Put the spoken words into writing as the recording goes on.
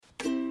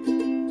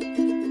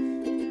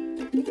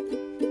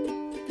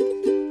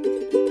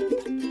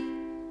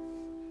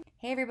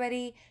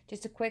everybody.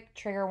 Just a quick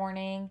trigger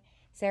warning.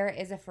 Sarah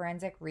is a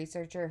forensic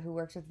researcher who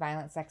works with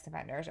violent sex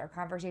offenders. Our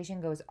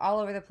conversation goes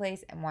all over the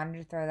place and wanted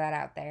to throw that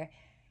out there.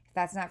 If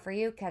that's not for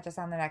you, catch us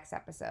on the next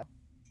episode.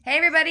 Hey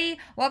everybody,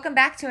 welcome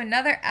back to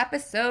another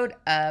episode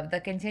of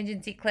the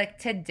Contingency Click.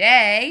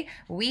 Today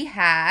we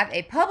have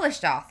a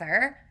published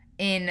author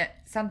in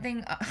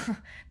something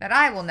that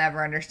I will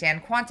never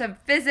understand, quantum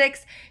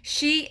physics.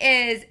 She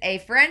is a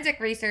forensic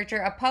researcher,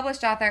 a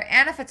published author,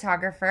 and a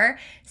photographer.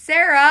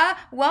 Sarah,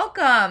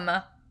 welcome.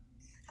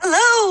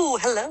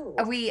 Hello.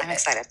 I'm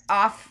excited.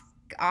 Off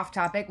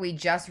topic, we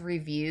just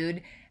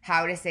reviewed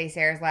how to say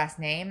Sarah's last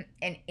name,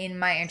 and in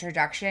my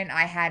introduction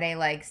I had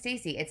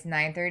Stacy, it's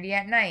 9:30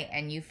 at night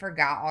and you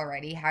forgot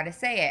already how to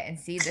say it. And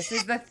see, this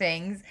is the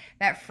things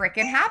that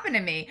frickin' happen to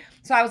me.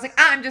 So I was like,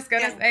 I'm just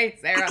gonna say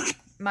Sarah.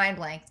 Mind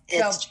blank.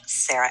 It's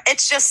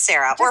just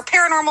Sarah. Or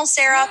Paranormal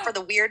Sarah for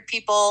the weird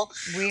people.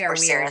 We are or weird.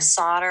 Sarah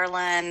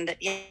Soderlund.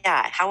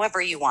 Yeah,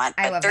 however you want.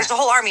 But there's that. a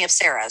whole army of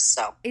Sarahs,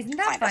 so. Isn't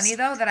that funny,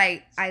 though, that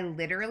I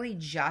literally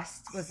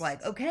just was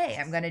like, okay,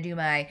 I'm going to do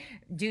my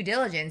due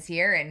diligence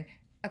here, and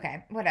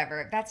okay,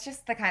 whatever. That's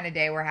just the kind of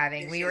day we're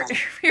having. You're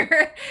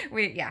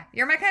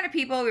my kind of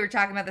people. We were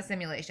talking about the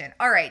simulation.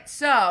 All right,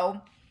 so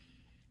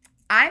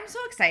I'm so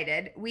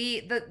excited.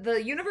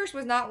 The universe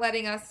was not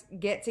letting us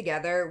get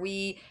together.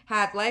 We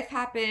had life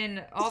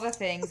happen, all the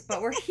things,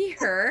 but we're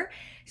here.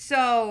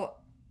 So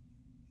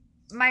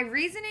my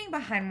reasoning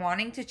behind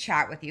wanting to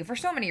chat with you for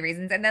so many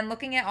reasons, and then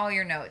looking at all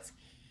your notes.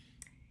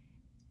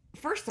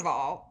 First of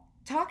all,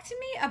 talk to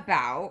me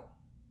about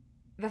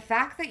the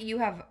fact that you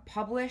have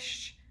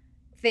published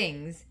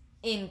things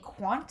in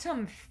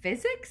quantum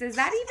physics. Is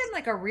that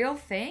even a real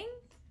thing?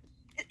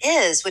 It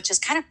is, which is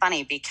kind of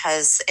funny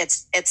because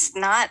it's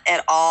not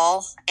at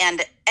all,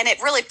 and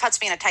it really puts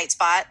me in a tight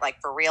spot,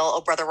 for real.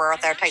 Oh brother, we're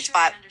out there, tight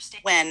spot.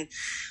 When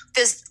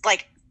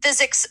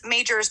physics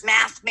majors,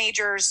 math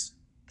majors,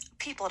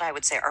 people that I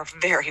would say are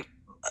very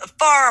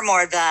far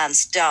more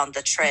advanced down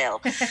the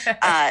trail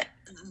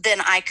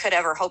than I could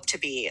ever hope to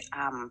be.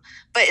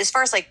 But as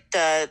far as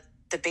the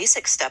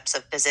basic steps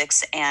of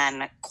physics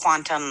and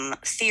quantum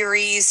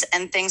theories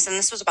and things, and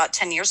this was about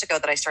 10 years ago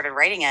that I started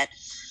writing it.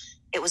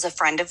 It was a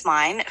friend of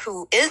mine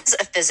who is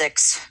a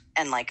physics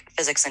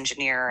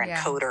engineer and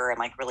coder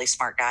and really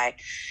smart guy.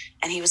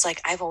 And he was like,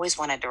 I've always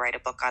wanted to write a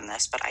book on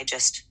this, but I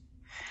just,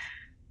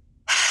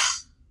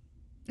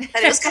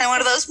 that it was kind of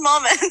one of those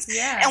moments.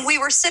 Yeah. And we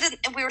were seated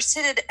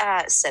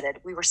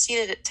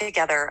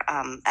together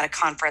at a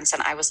conference.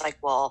 And I was like,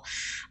 well,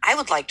 I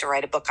would like to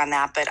write a book on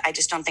that, but I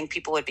just don't think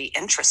people would be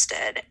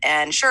interested.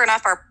 And sure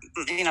enough,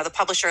 the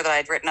publisher that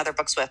I'd written other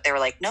books with, they were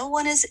like, no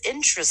one is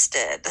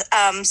interested.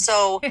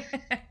 So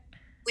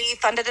we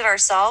funded it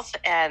ourselves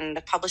and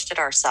published it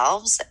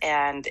ourselves.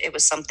 And it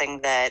was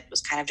something that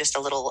was kind of just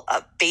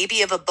a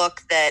baby of a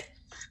book that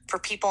for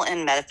people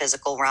in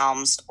metaphysical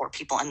realms or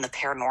people in the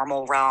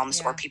paranormal realms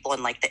or people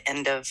in the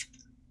end of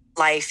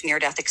life,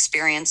 near-death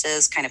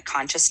experiences, kind of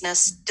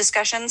consciousness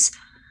discussions.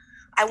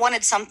 I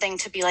wanted something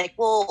to be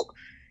well,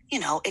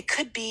 it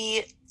could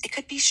be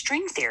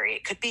string theory.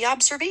 It could be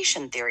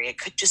observation theory. It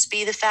could just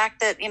be the fact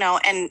that,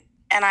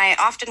 and I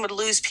often would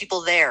lose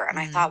people there. And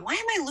I thought, why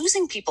am I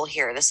losing people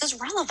here? This is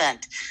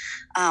relevant.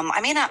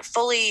 We may not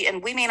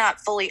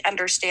fully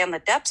understand the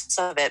depths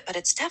of it, but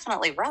it's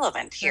definitely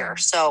relevant here.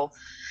 Yeah. So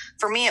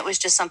for me, it was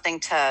just something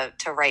to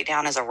write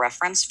down as a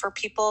reference for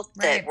people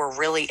that were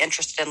really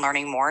interested in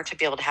learning more to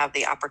be able to have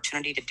the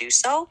opportunity to do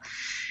so.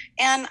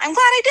 And I'm glad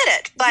I did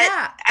it, but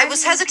I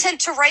was hesitant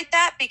to write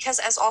that because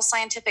as all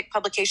scientific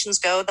publications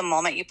go, the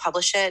moment you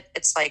publish it,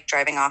 it's like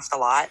driving off the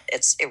lot.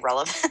 It's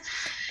irrelevant.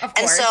 Of course.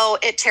 And so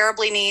it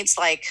terribly needs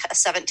a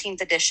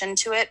 17th edition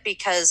to it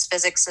because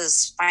physics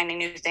is finding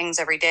new things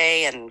every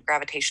day and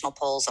gravitational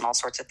pulls and all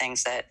sorts of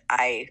things that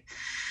I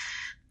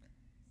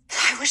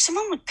wish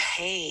someone would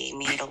pay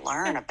me to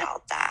learn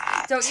about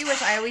that. Don't you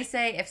wish? I always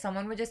say if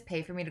someone would just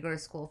pay for me to go to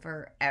school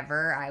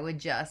forever, I would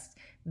just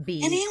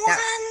be anyone.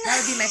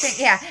 That would be my thing.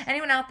 Yeah.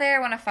 Anyone out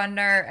there want to fund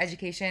our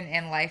education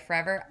and life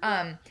forever?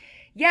 I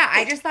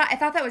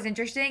thought that was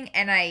interesting,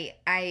 and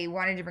I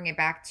wanted to bring it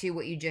back to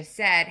what you just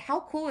said. How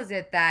cool is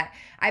it that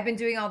I've been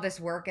doing all this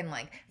work and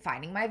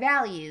finding my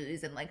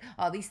values and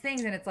all these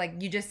things, and it's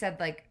you just said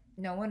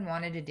no one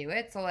wanted to do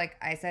it, so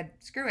I said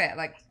screw it,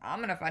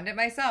 I'm gonna fund it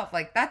myself.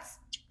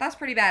 That's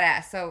pretty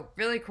badass. So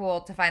really cool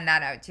to find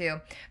that out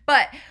too.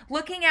 But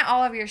looking at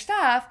all of your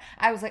stuff,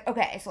 I was like,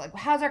 okay, so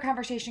how's our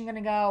conversation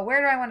gonna go? Where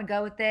do I want to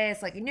go with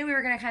this? I knew we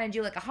were gonna kind of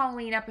do a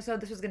Halloween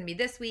episode. This was gonna be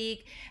this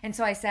week, and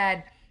so I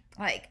said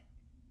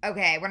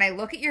okay, when I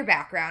look at your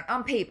background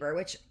on paper,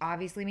 which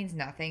obviously means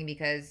nothing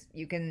because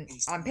you can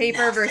on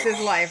paper versus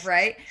life,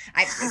 right?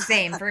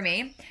 Same for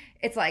me.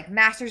 It's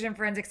master's in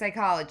forensic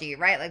psychology,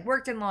 right?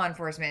 Worked in law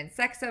enforcement,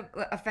 sex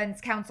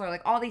offense counselor,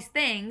 all these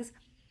things,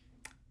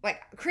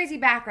 crazy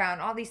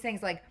background, all these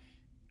things.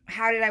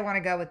 How did I want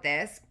to go with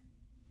this?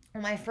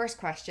 Well, my first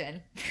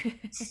question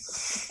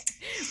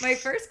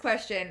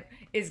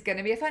is going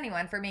to be a funny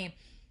one for me.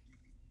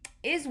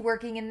 Is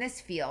working in this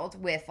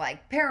field with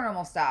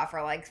paranormal stuff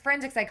or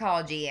forensic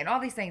psychology and all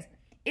these things,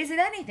 Is it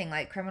anything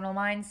like Criminal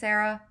Minds,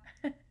 Sarah?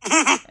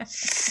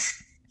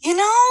 You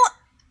know,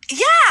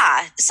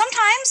 yeah,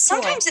 sometimes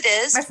Cool. it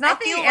is. That's not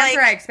the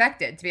answer I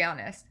expected, to be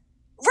honest.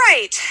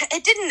 Right.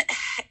 It didn't.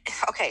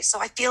 Okay. So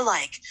I feel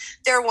like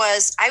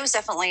I was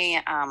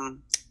definitely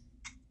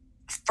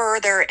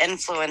further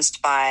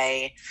influenced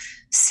by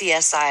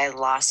CSI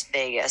Las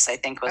Vegas, I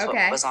think was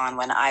what was on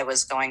when I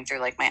was going through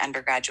like my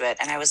undergraduate.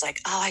 And I was like,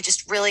 oh, I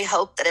just really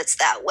hope that it's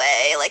that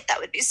way. Like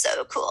that would be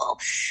so cool.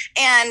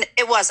 And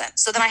it wasn't.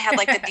 So then I had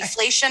like the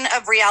deflation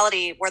of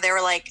reality where they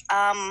were like,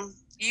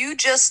 you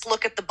just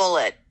look at the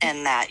bullet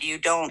and that you're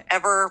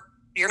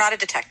not a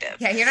detective.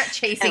 Yeah, you're not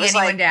chasing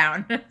anyone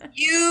down.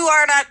 You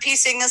are not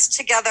piecing this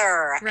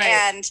together. Right.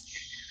 And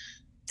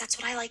that's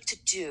what I like to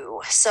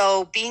do.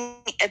 So being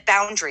at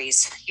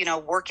boundaries,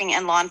 working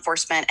in law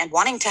enforcement and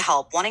wanting to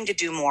help, wanting to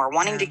do more,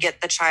 wanting to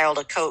get the child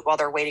a coat while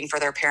they're waiting for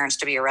their parents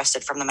to be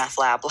arrested from the meth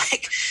lab.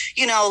 Like,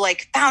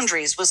 like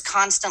boundaries was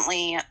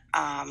constantly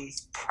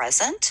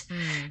present.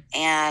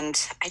 And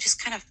I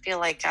just kind of feel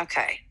like,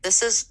 okay,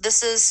 this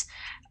is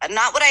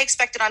not what I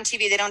expected on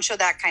TV. They don't show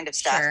that kind of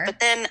stuff. Sure. But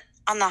then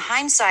on the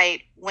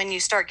hindsight, when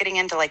you start getting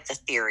into like the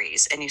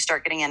theories and you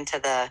start getting into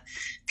the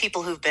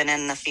people who've been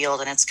in the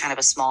field and it's kind of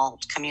a small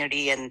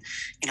community and,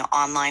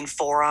 online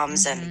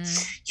forums and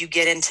you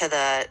get into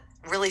the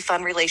really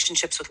fun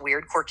relationships with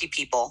weird, quirky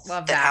people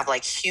that have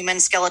like human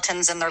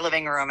skeletons in their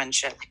living room and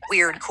shit, like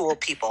weird, cool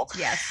people.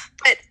 Yes.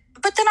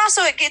 But then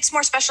also it gets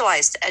more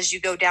specialized as you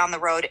go down the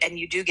road and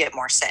you do get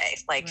more say.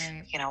 Like,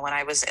 when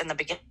I was in the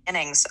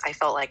beginnings, I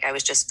felt like I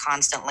was just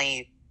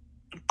constantly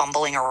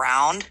bumbling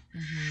around.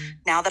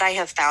 Now that I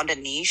have found a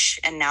niche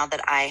and now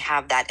that I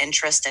have that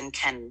interest and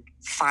can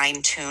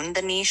fine tune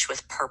the niche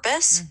with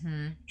purpose,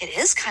 it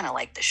is kind of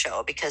like the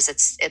show because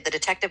the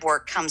detective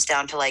work comes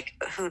down to like,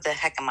 who the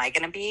heck am I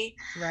going to be?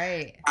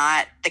 Right.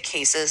 Not the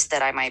cases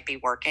that I might be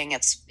working.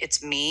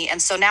 It's me.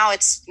 And so now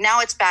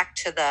it's back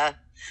to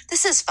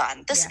this is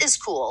fun. This is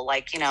cool.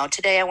 Like,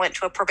 today I went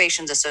to a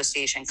Probations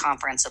Association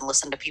conference and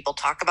listened to people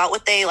talk about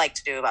what they like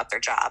to do about their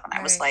job. And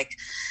I was like,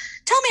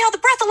 tell me how the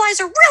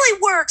breathalyzer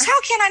really works.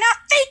 How can I not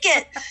fake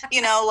it?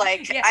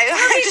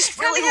 I just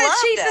really loved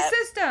cheat it. The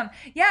system.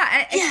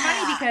 Yeah. It's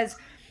funny because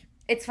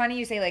it's funny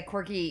you say like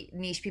quirky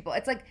niche people.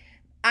 It's like,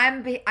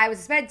 I was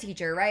a SPED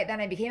teacher, right? Then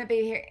I became a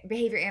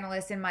behavior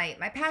analyst, and my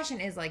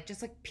passion is like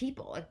just like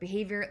people, like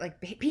behavior,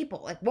 like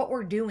people, like what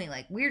we're doing,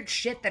 like weird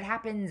shit that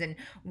happens, and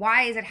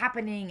why is it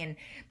happening, and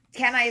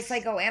can I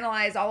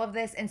psychoanalyze all of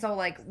this? And so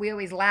like we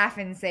always laugh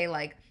and say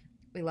like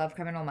we love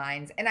Criminal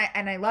Minds, and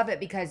I love it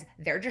because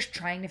they're just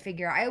trying to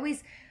figure out.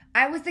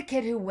 I was the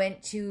kid who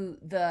went to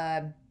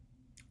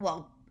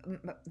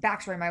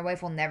backstory, my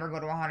wife will never go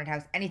to a haunted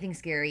house, anything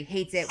scary,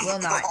 hates it, will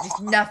not, just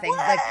nothing,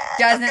 like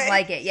doesn't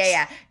like it.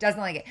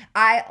 Doesn't like it.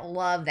 I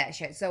love that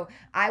shit. So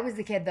I was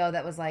the kid though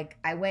that was like,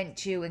 I went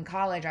to, in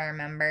college, I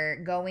remember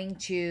going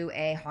to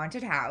a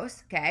haunted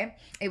house. Okay,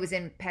 it was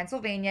in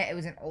Pennsylvania. It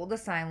was an old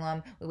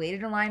asylum. We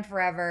waited in line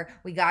forever.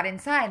 We got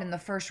inside, and the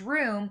first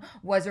room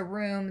was a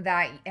room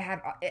that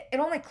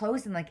it only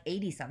closed in like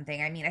 80 something.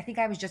 I mean, I think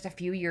I was just a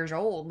few years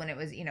old when it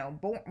was,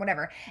 born,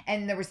 whatever.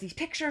 And there was these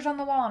pictures on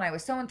the wall, and I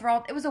was so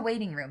enthralled. It was a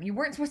waiting room. You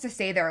weren't supposed to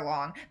stay there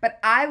long, but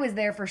I was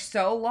there for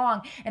so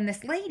long. And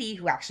this lady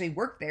who actually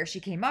worked there, she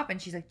came up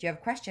and she's like, do you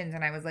have questions?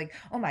 And I was like,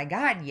 oh my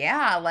God,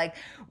 yeah. Like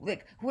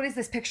what is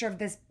this picture of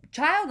this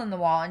child on the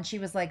wall? And she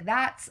was like,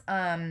 that's,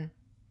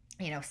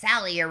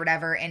 Sally or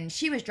whatever, and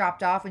she was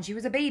dropped off when she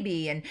was a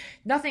baby, and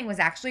nothing was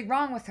actually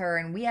wrong with her,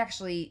 and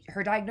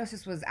her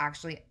diagnosis was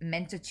actually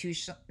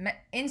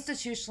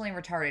institutionally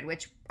retarded,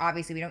 which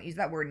obviously we don't use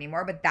that word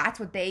anymore, but that's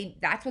what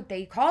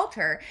they called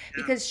her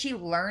because she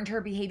learned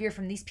her behavior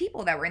from these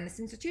people that were in this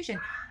institution.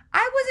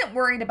 I wasn't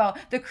worried about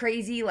the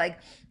crazy like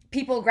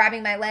people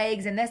grabbing my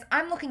legs and this.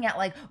 I'm looking at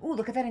like, ooh,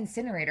 look at that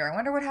incinerator. I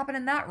wonder what happened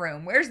in that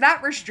room. Where's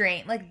that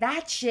restraint? Like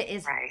that shit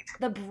is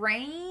the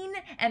brain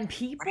and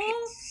people.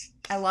 Right.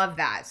 I love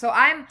that. So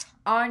I'm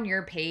on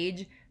your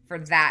page for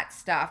that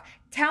stuff.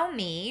 Tell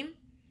me,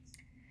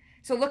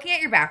 so looking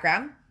at your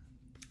background,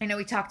 I know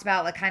we talked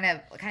about like kind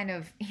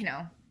of,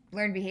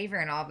 learned behavior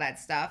and all of that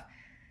stuff.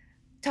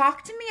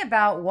 Talk to me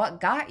about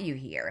what got you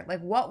here.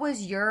 Like what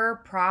was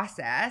your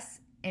process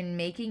in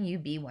making you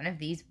be one of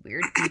these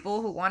weird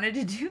people who wanted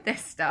to do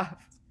this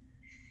stuff?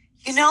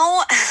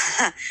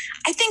 I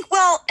think,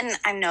 and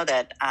I know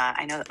that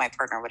my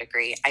partner would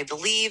agree. I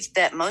believe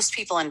that most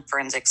people in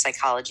forensic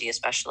psychology,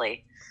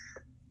 especially,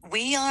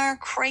 we are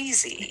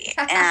crazy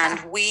and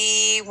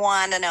we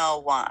want to know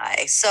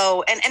why.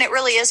 So, and it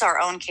really is our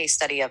own case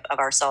study of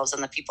ourselves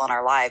and the people in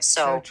our lives.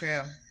 So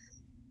true.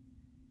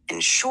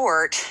 In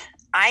short,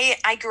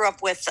 I grew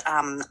up with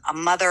a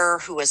mother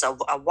who was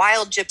a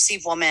wild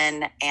gypsy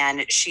woman,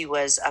 and she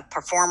was a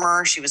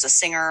performer, she was a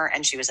singer,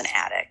 and she was an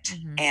addict.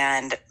 Mm-hmm.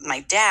 And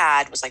my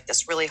dad was like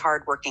this really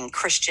hardworking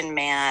Christian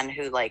man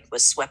who like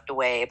was swept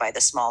away by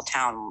the small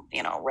town,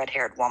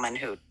 red-haired woman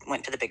who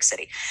went to the big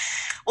city.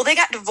 Well, they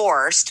got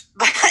divorced,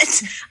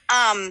 but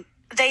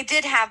they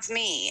did have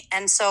me.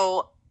 And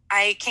so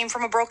I came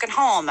from a broken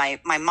home.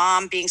 My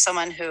mom being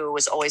someone who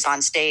was always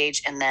on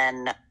stage, and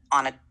then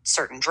on a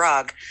certain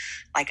drug,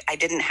 like I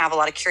didn't have a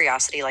lot of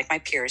curiosity like my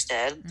peers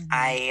did. Mm-hmm.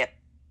 I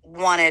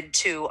wanted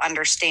to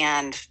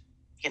understand,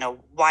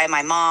 why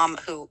my mom,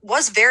 who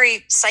was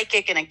very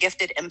psychic and a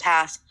gifted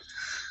empath,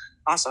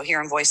 also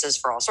hearing voices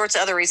for all sorts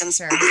of other reasons.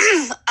 Sure.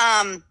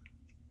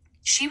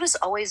 She was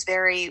always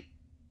very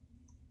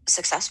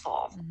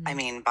successful. Mm-hmm. I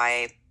mean,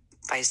 by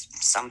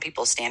some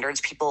people's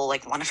standards, people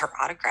like wanted her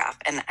autograph.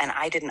 And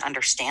I didn't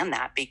understand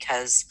that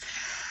because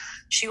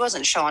she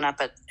wasn't showing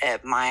up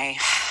at my,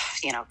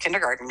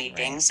 kindergarten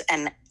meetings. Right.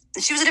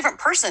 And she was a different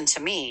person to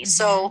me. Mm-hmm.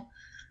 So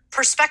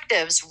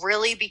perspectives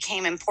really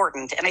became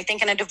important. And I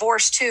think in a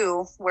divorce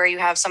too, where you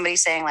have somebody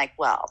saying like,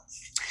 well,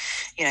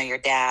 your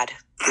dad,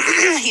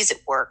 he's at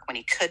work when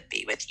he could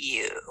be with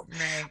you.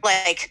 Right.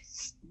 Like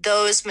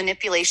those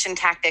manipulation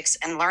tactics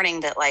and learning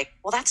that like,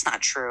 well, that's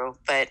not true,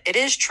 but it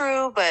is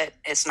true, but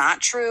it's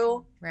not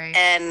true. Right.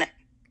 And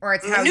or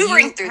it's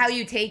how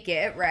you take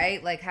it,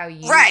 right? Like how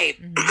you.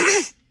 Right.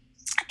 Mm-hmm.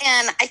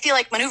 And I feel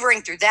like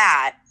maneuvering through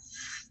that,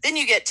 then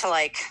you get to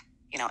like,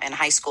 in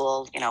high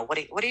school,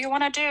 what do you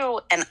want to do?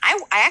 And I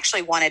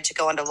actually wanted to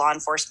go into law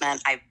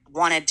enforcement. I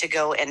wanted to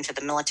go into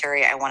the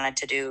military. I wanted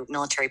to do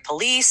military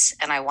police,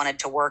 and I wanted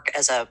to work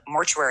as a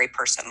mortuary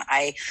person.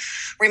 I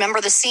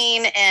remember the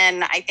scene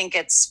in, I think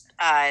it's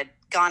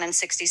Gone in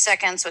 60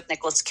 Seconds with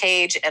Nicolas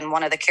Cage, and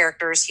one of the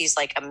characters, he's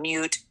like a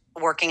mute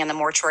working in the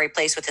mortuary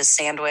place with his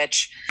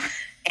sandwich.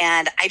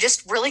 And I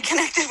just really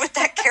connected with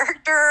that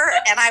character.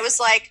 And I was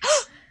like,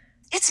 oh,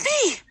 it's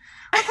me.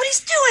 Look what he's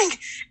doing.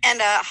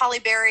 And Halle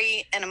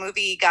Berry in a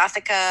movie,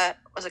 Gothica.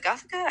 Was it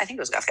Gothica? I think it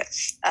was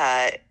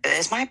Gothica.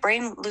 Is my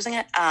brain losing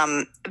it?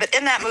 But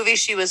in that movie,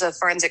 she was a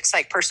forensic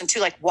psych person too,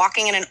 like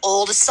walking in an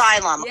old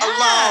asylum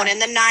alone in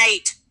the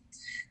night.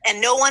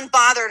 And no one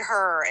bothered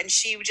her. And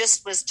she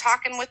just was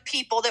talking with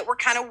people that were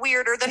kind of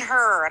weirder than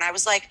her. And I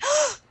was like,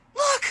 oh,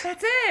 look,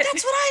 that's it.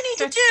 That's what I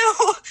need to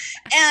do.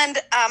 And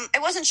I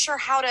wasn't sure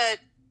how to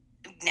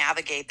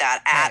navigate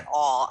that at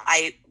all.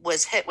 I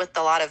was hit with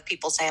a lot of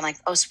people saying like,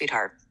 oh,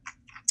 sweetheart,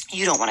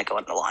 you don't want to go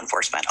into law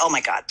enforcement. Oh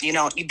my God. You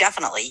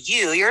definitely,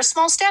 you're a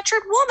small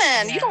statured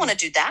woman. Yeah. You don't want to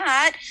do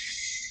that.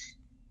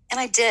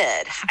 And I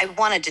did. I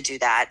wanted to do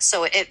that.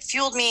 So it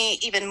fueled me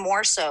even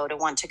more so to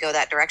want to go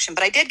that direction.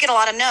 But I did get a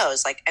lot of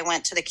no's. Like I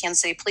went to the Kansas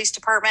City Police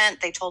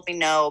Department. They told me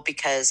no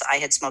because I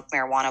had smoked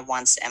marijuana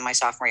once in my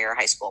sophomore year of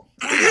high school.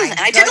 And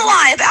I didn't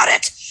lie about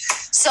it.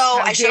 So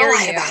I should have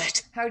lied about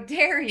it. How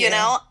dare you?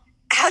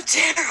 How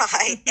dare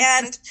I?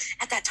 And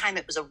at that time,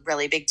 it was a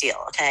really big deal.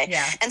 Okay.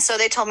 Yeah. And so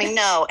they told me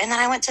no. And then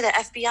I went to the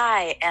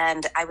FBI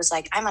and I was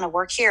like, I'm going to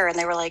work here. And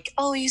they were like,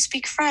 oh, you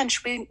speak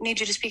French. We need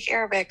you to speak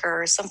Arabic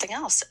or something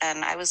else.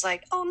 And I was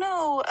like, oh,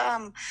 no.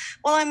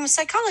 Well, I'm a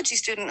psychology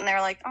student. And they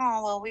were like,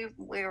 oh, well,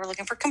 we were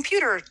looking for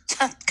computer.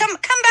 come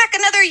back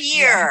another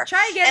year. Yeah,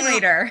 try again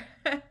later.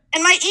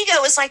 And my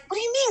ego was like, what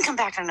do you mean come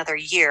back another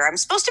year? I'm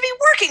supposed to be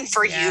working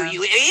for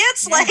you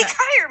idiots. Yeah. Like,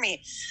 hire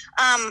me.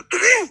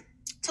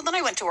 So then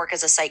I went to work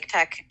as a psych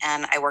tech,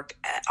 and I worked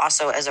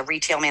also as a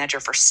retail manager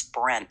for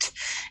Sprint.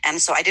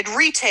 And so I did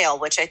retail,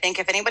 which I think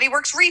if anybody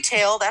works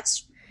retail,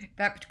 that's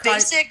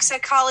basic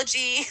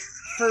psychology.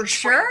 For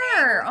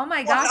sure. Oh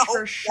my gosh,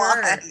 for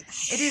sure.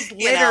 It is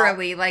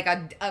literally like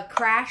a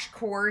crash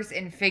course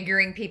in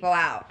figuring people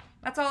out.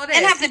 That's all it is.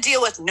 And having to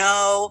deal with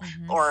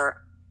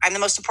or I'm the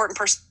most important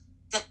person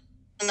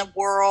in the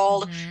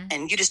world,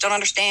 and you just don't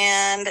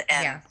understand,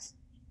 and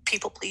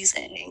people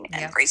pleasing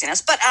and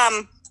craziness. But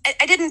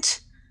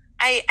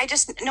I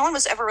just, no one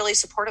was ever really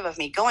supportive of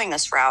me going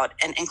this route,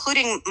 and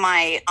including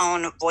my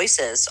own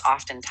voices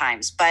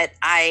oftentimes, but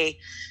I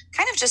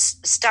kind of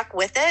just stuck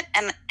with it.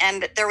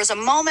 And there was a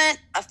moment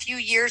a few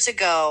years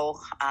ago,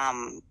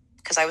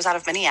 because I was out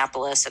of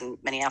Minneapolis, and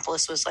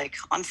Minneapolis was like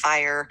on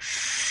fire.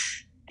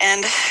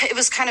 And it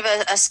was kind of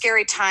a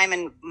scary time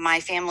in my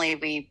family.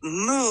 We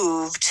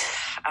moved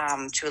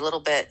to a little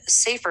bit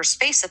safer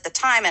space at the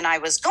time, and I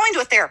was going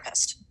to a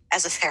therapist.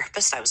 As a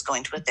therapist, I was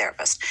going to a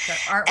therapist. So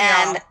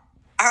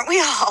aren't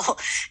we all?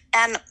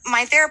 And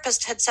my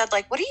therapist had said,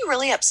 like, what are you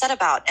really upset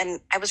about?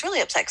 And I was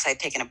really upset because I had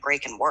taken a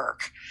break in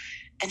work.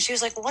 And she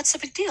was like, well, what's the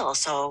big deal?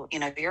 So,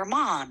 you're a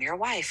mom, you're a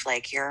wife,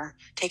 like you're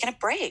taking a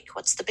break.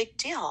 What's the big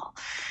deal?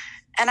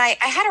 And I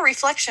had a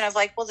reflection of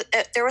like, well,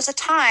 there was a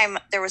time,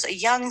 there was a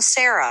young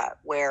Sarah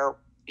where,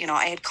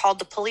 I had called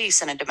the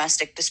police in a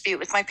domestic dispute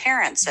with my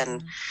parents,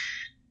 and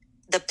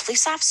the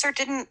police officer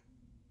didn't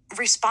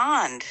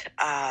respond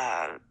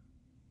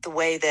the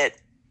way that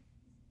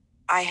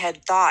I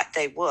had thought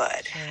they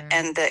would.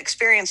 And the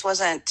experience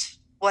wasn't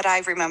what I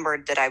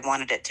remembered that I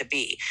wanted it to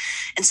be.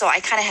 And so I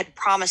kind of had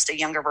promised a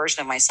younger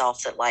version of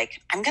myself that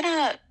like, I'm going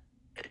to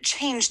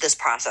change this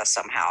process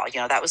somehow.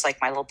 That was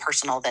like my little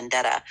personal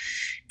vendetta.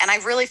 And I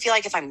really feel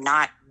like if I'm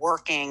not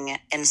working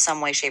in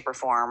some way, shape, or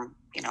form,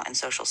 in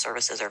social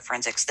services or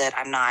forensics, that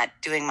I'm not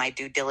doing my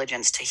due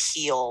diligence to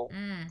heal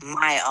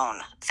my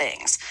own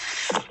things,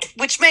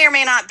 which may or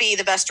may not be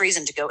the best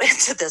reason to go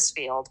into this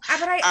field.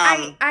 But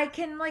I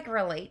can like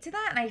relate to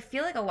that. And I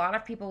feel like a lot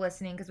of people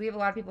listening, because we have a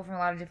lot of people from a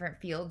lot of different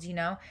fields,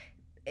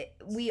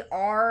 we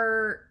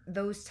are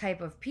those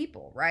type of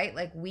people, right?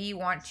 Like we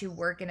want to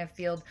work in a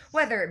field,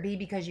 whether it be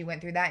because you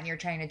went through that and you're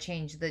trying to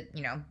change the,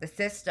 the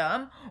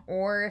system,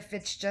 or if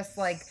it's just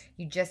like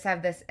you just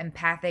have this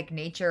empathic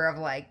nature of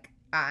like,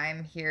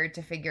 I'm here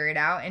to figure it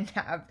out and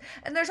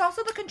there's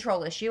also the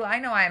control issue. I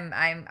know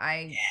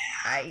I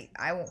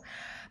won't.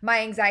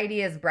 My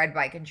anxiety is bred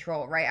by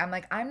control, right? I'm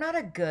like, I'm not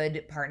a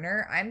good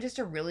partner. I'm just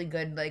a really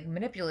good like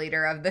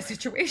manipulator of the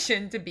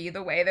situation to be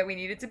the way that we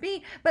need it to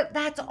be. But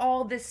that's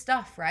all this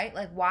stuff, right?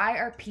 Like, why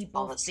are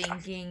people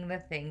thinking the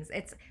things?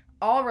 It's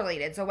all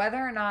related. So whether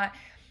or not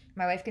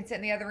my wife can sit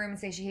in the other room and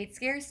say she hates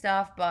scary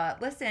stuff,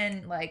 but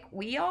listen, like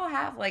we all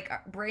have like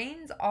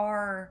brains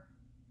are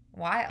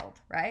wild,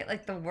 right?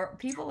 Like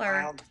people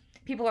are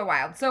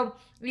wild. So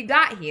we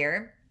got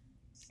here.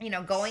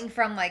 Going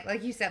from like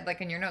you said, like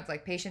in your notes,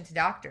 like patient to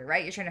doctor,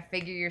 right? You're trying to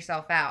figure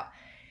yourself out.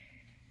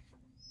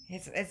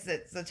 It's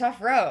a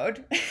tough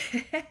road. So,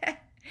 I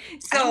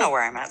don't know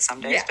where I'm at some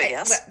days, but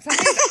yes. Some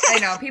days, I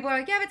know people are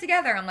like, you have it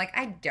together. I'm like,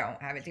 I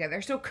don't have it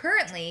together. So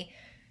currently,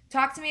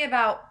 talk to me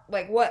about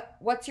like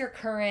what's your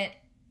current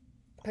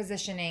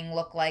positioning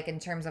look like in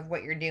terms of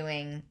what you're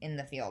doing in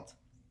the field?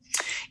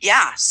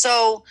 Yeah.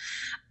 So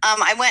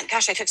I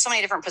took so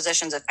many different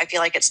positions. I feel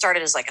like it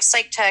started as like a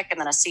psych tech and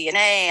then a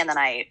CNA, and then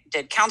I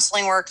did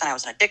counseling work. Then I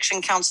was an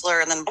addiction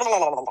counselor, and then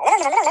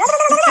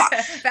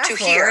to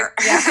here,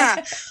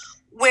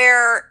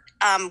 where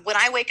when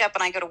I wake up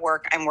and I go to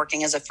work, I'm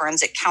working as a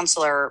forensic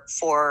counselor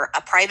for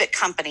a private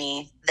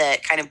company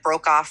that kind of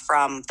broke off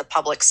from the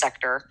public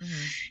sector.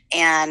 Mm-hmm.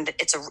 And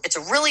it's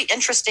a really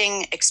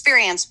interesting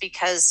experience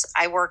because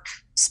I work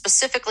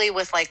specifically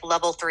with like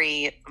level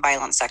 3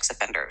 violent sex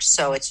offenders.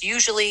 So it's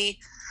usually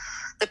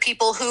the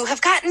people who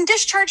have gotten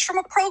discharged from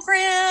a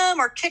program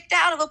or kicked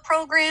out of a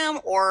program,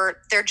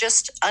 or they're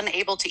just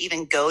unable to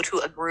even go to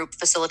a group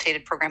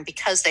facilitated program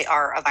because they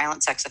are a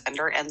violent sex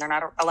offender and they're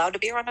not allowed to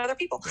be around other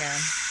people. Yeah.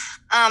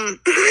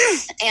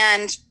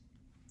 And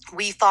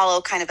we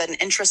follow kind of an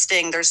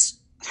interesting, it's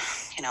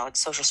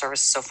social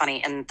service is so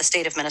funny. In the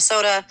state of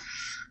Minnesota,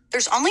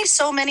 there's only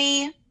so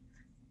many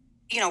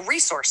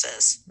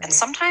resources. Right. And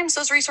sometimes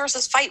those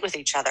resources fight with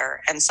each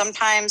other. And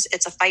sometimes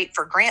it's a fight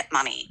for grant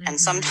money. Mm-hmm.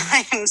 And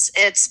sometimes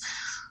it's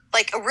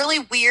like a really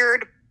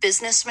weird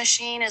business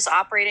machine is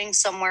operating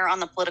somewhere on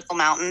the political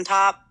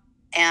mountaintop.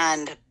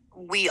 And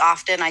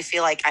I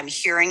feel like I'm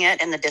hearing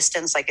it in the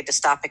distance, like a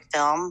dystopic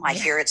film. I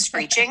hear it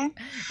screeching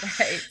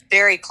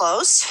very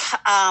close.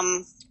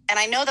 And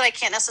I know that I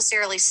can't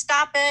necessarily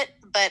stop it,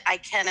 but I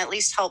can at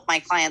least help my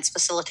clients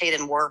facilitate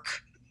and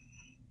work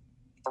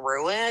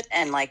through it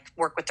and like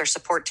work with their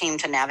support team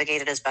to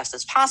navigate it as best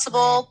as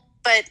possible.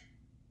 Right.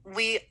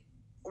 But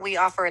we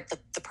offer at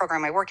the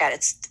program I work at,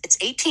 it's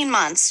 18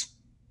 months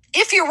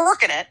if you're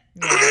working it.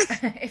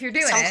 Yeah. If you're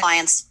doing Some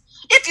clients,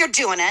 if you're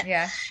doing it.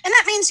 Yeah. And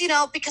that means,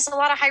 because a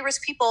lot of high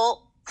risk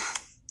people,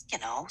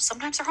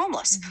 sometimes they're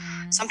homeless.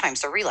 Mm-hmm. Sometimes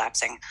they're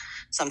relapsing.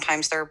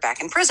 Sometimes they're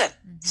back in prison.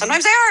 Mm-hmm.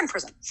 Sometimes they are in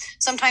prison.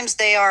 Sometimes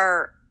they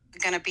are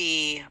going to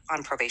be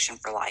on probation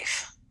for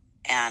life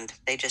and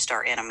they just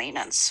are in a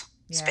maintenance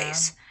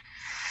space.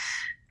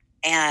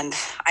 And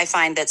I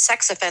find that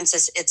sex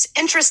offenses, it's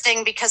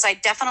interesting because I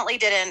definitely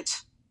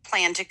didn't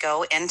plan to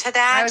go into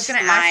that. I was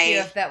going to ask you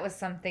if that was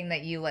something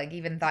that you like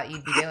even thought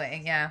you'd be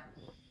doing. Yeah.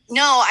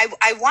 No,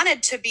 I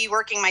wanted to be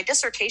working. My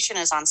dissertation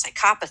is on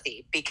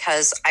psychopathy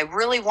because I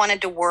really wanted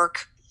to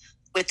work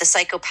with the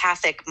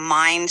psychopathic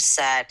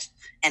mindset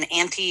and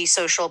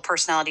antisocial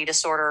personality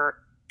disorder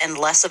in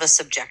less of a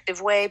subjective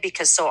way,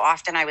 because so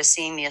often I was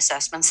seeing the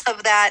assessments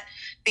of that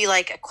be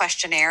like a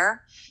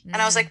questionnaire. And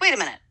I was like, wait a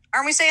minute,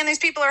 aren't we saying these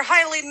people are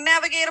highly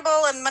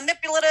navigatable and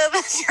manipulative?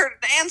 You're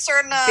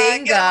answering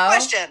a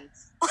question.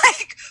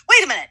 Like,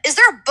 wait a minute, is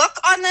there a book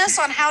on this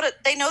on how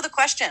they know the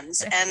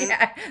questions? And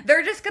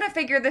they're just going to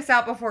figure this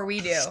out before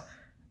we do.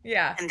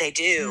 Yeah. And they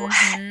do.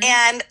 Mm-hmm.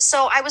 And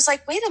so I was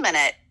like, wait a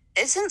minute,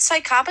 isn't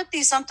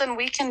psychopathy something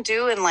we can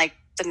do? And like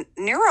the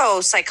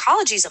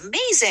neuropsychology is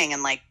amazing.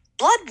 And like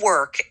blood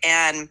work.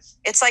 And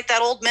it's like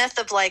that old myth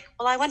of like,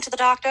 well, I went to the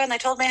doctor and they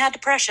told me I had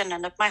depression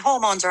and my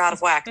hormones are out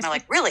of whack. And they're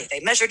like, really?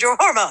 They measured your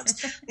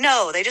hormones?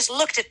 No, they just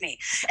looked at me.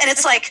 And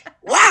it's like,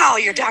 wow,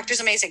 your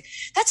doctor's amazing.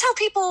 That's how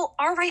people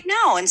are right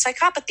now in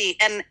psychopathy.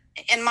 And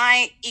in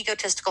my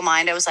egotistical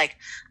mind, I was like,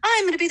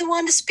 I'm going to be the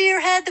one to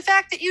spearhead the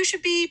fact that you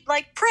should be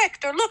like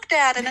pricked or looked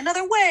at in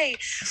another way.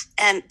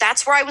 And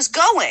that's where I was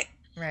going.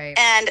 Right.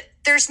 And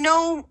there's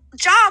no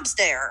jobs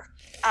there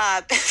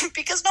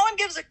because no one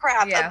gives a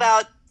crap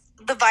about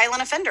the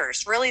violent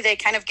offenders. Really, they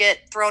kind of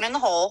get thrown in the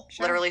hole,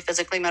 literally,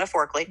 physically,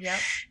 metaphorically,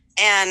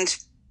 and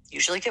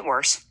usually get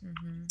worse.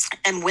 Mm-hmm.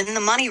 And when the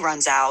money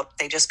runs out,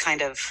 they just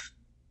kind of,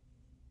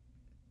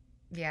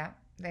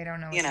 they don't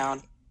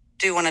know,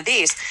 do one of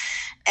these.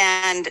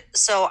 And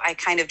so I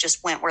kind of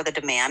just went where the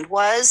demand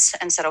was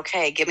and said,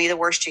 okay, give me the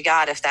worst you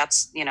got. If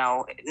that's,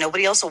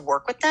 nobody else will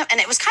work with them. And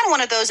it was kind of one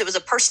of those, it was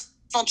a personal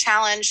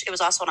challenge. It was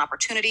also an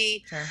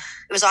opportunity. Sure.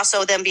 It was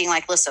also them being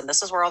like, listen,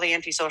 this is where all the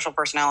antisocial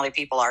personality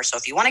people are. So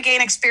if you want to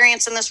gain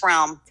experience in this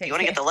realm, you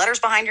want to get the letters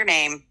behind your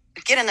name,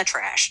 get in the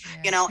trash,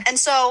 And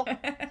so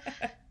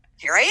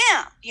here I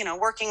am,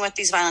 working with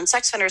these violent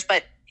sex offenders,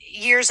 but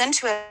years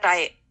into it,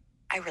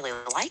 I really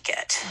like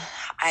it.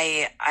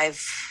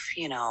 I've,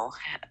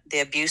 the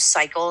abuse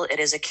cycle, it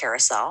is a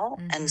carousel.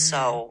 Mm-hmm. And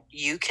so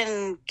you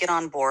can get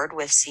on board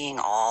with seeing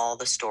all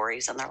the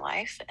stories in their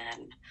life,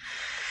 and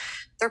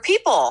they're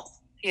people,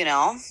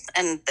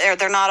 and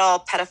they're not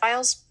all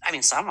pedophiles. I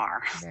mean, some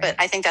are, right. But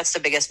I think that's the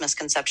biggest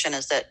misconception,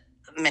 is that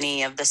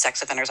many of the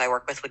sex offenders I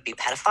work with would be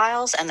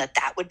pedophiles, and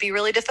that would be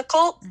really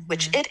difficult, mm-hmm.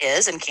 which it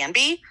is and can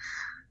be,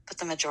 but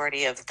the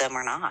majority of them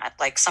are not.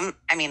 Like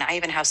I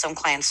even have some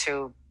clients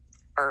who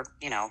are,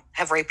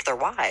 have raped their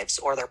wives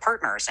or their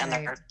partners, and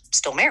right. They're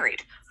still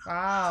married.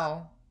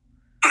 Wow.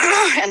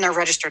 And they're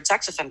registered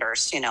sex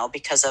offenders,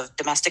 because of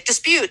domestic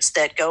disputes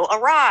that go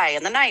awry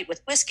in the night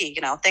with whiskey,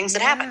 things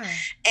that happen.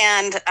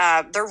 And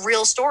they're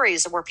real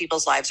stories where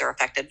people's lives are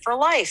affected for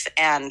life,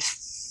 and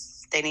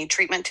they need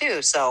treatment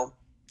too. So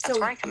that's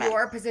where I come in.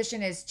 Your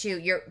position is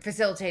you're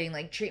facilitating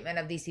like treatment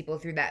of these people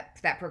through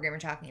that program you're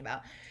talking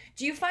about.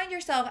 Do you find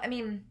yourself,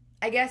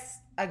 I guess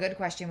a good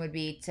question would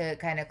be to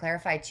kind of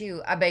clarify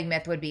too. A big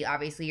myth would be,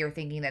 obviously, you're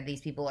thinking that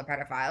these people are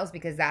pedophiles,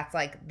 because that's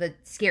like the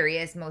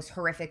scariest, most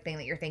horrific thing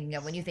that you're thinking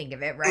of when you think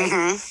of it, right?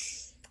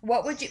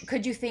 Mm-hmm.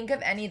 Could you think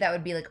of any that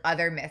would be like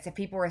other myths? If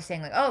people were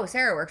saying like, oh,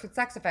 Sarah works with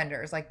sex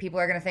offenders, like people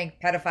are going to think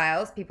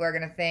pedophiles. People are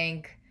going to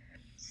think,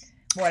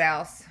 what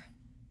else?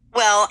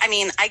 Well, I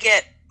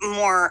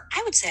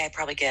would say I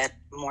probably get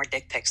more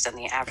dick pics than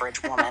the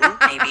average woman,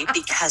 maybe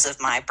because of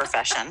my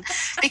profession.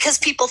 Because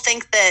people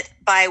think that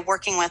by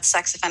working with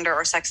sex offender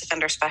or sex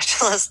offender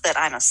specialists that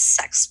I'm a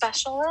sex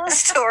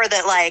specialist, or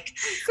that like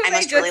so I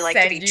must really like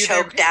to be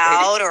choked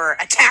out or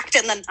attacked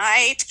in the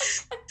night.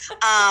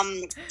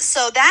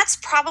 So that's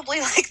probably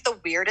like the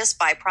weirdest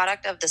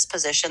byproduct of this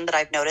position that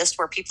I've noticed,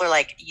 where people are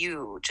like,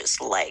 you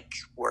just like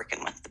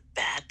working with the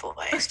bad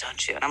boys,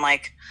 don't you? And I'm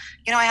like,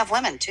 I have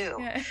women too.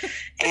 Yeah.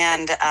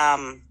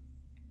 And,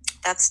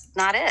 that's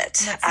not it.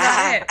 That's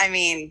not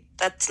it.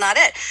 That's not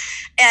it.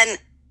 And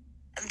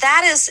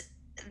that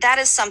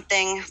is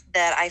something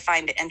that I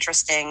find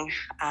interesting.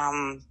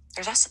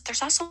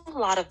 There's also a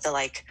lot of the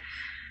like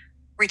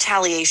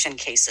retaliation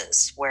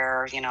cases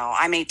where,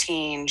 I'm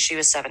 18, she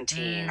was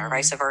 17 or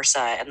vice versa.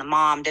 And the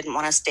mom didn't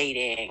want us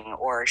dating,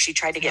 or she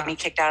tried to get me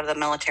kicked out of the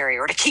military,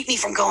 or to keep me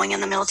from going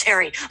in the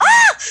military.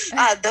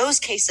 Those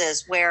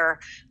cases where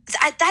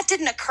that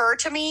didn't occur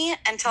to me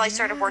until I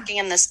started working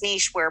in this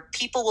niche, where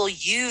people will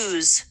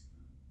use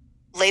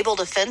labeled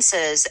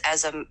offenses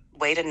as a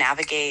way to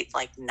navigate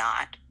like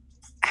not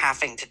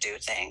having to do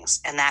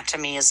things. And that to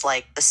me is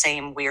like the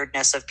same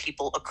weirdness of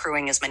people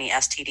accruing as many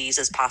STDs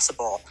as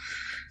possible.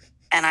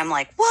 And I'm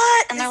like,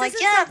 what? And they're like,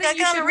 yeah, I've got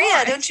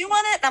gonorrhea. Don't you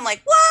want it? And I'm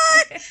like,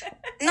 what?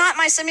 Not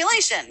my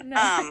simulation.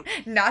 No,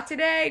 not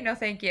today. No,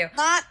 thank you.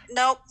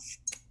 Nope.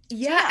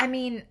 Yeah,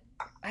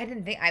 I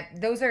didn't think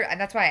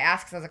that's why I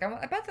asked. 'Cause I was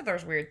like, I bet that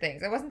there's weird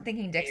things. I wasn't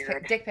thinking dick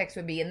pics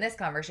would be in this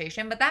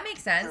conversation, but that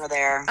makes sense. They're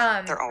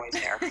there. They're always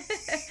there.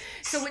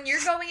 So when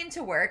you're going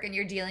into work and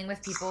you're dealing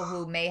with people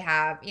who may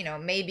have,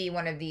 maybe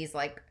one of these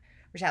like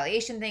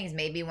retaliation things,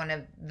 maybe one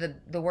of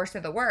the worst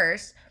of the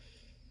worst,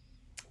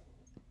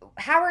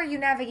 how are you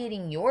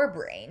navigating your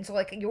brain? So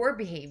like your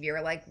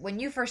behavior, like when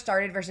you first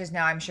started versus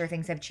now, I'm sure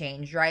things have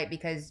changed, right?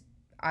 Because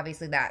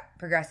obviously that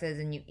progresses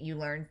and you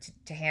learn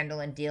to handle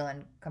and deal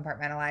and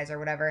compartmentalize or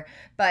whatever.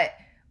 But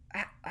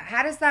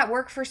how does that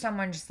work for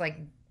someone just like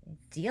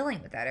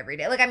dealing with that every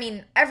day? Like,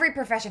 every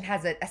profession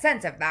has a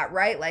sense of that,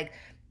 right? Like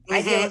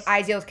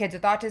I deal with kids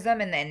with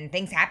autism, and then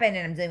things happen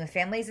and I'm dealing with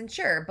families, and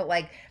sure. But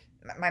like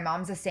my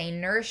mom's a SANE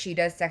nurse. She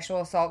does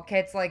sexual assault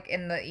kits like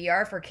in the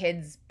ER for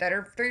kids that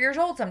are 3 years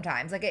old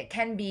sometimes. Like it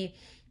can be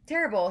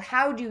terrible.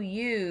 How do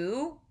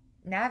you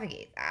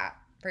navigate that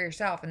for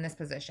yourself in this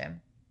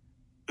position?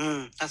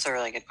 That's a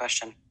really good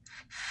question.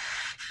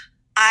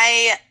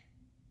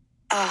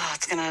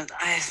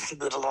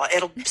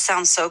 It'll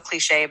sound so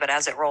cliche, but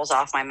as it rolls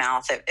off my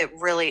mouth, it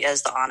really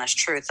is the honest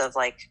truth of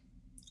like,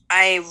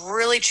 I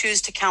really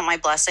choose to count my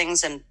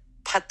blessings and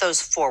put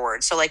those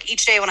forward. So like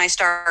each day when I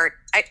start,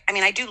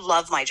 I do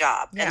love my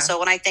job. Yeah. And so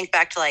when I think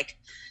back to like,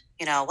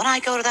 when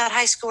I go to that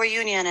high school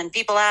reunion and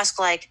people ask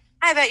like,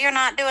 I bet you're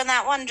not doing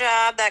that one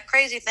job, that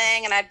crazy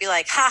thing. And I'd be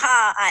like,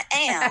 I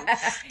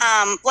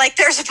am. Like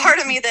there's a part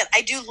of me that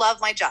I do love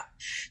my job.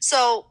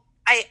 So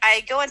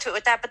I go into it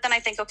with that, but then I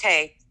think,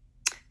 okay,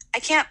 I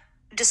can't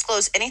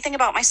disclose anything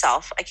about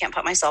myself. I can't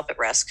put myself at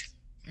risk.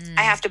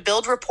 I have to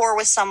build rapport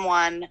with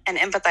someone and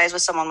empathize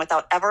with someone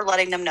without ever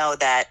letting them know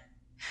that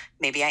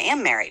maybe I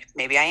am married.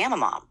 Maybe I am a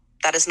mom.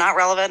 That is not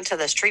relevant to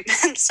this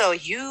treatment. So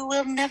you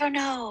will never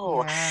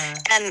know. Yeah.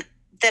 And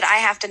that I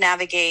have to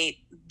navigate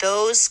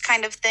those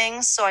kind of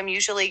things. So I'm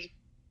usually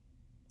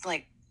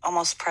like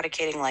almost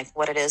predicating like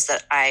what it is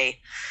that I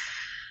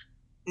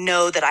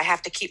know that I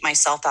have to keep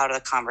myself out of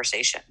the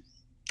conversation.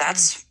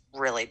 That's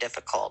really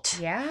difficult.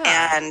 Yeah.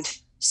 And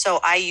so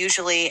I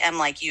usually am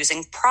like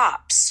using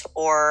props,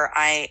 or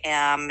I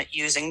am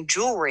using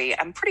jewelry.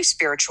 I'm pretty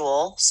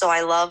spiritual. So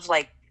I love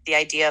like the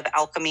idea of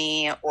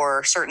alchemy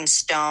or certain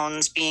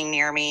stones being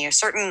near me, or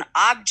certain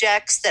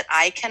objects that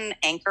I can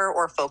anchor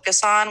or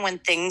focus on when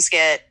things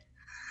get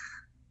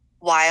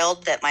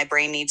wild that my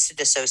brain needs to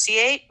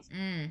dissociate.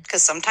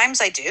 Because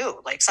sometimes I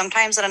do. Like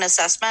sometimes at an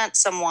assessment,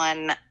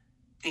 someone,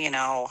 thinking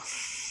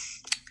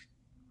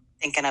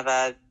of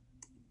a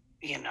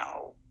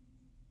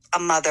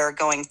mother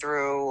going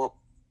through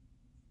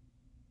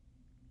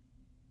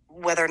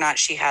whether or not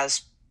she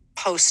has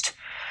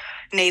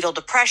postnatal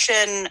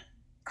depression,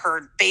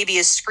 her baby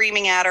is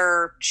screaming at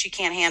her, she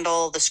can't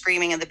handle the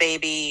screaming of the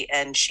baby,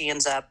 and she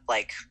ends up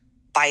like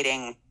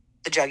biting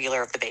the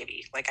jugular of the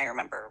baby. Like I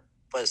remember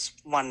was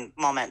one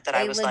moment that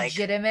I was like,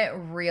 legitimate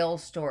real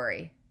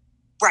story.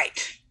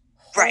 Right.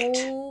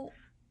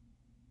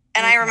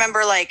 And I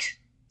remember like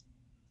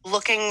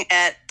looking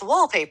at the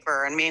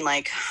wallpaper and being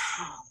like,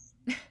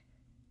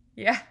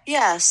 yeah.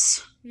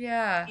 Yes.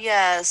 Yeah.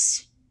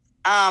 Yes.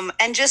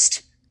 And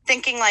just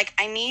thinking like,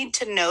 I need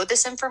to know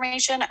this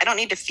information. I don't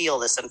need to feel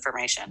this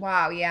information.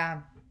 Wow.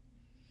 Yeah.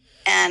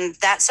 And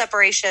that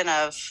separation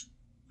of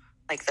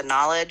like the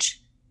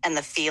knowledge and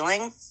the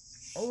feeling,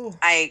 ooh,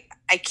 I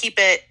keep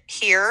it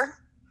here.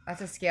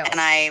 That's a skill. And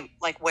I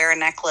like wear a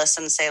necklace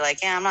and say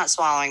like, yeah, I'm not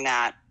swallowing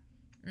that.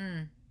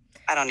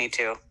 I don't need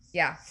to.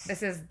 Yeah.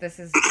 That's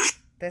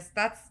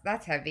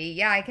heavy.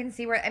 Yeah. I can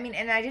see where, I mean,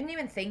 and I didn't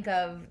even think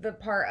of the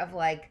part of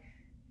like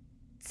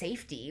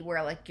safety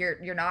where like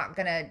you're not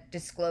gonna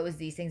disclose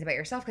these things about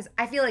yourself, because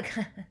I feel like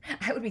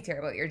I would be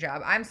terrible at your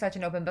job. I'm such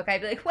an open book.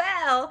 I'd be like,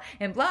 well,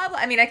 and blah blah.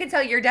 I mean, I can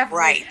tell you're definitely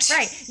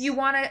right. You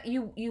want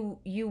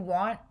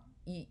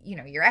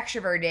you're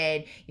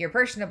extroverted, you're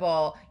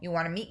personable, you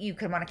want to meet, you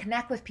could want to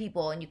connect with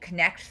people, and you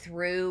connect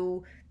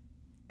through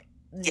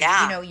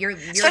you're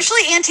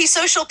especially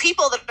antisocial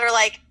people that are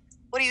like,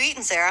 what are you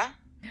eating, Sarah?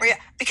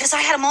 Because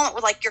I had a moment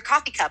where like your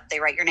coffee cup,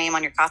 they write your name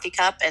on your coffee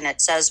cup and it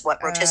says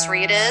what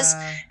rotisserie it is.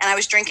 And I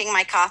was drinking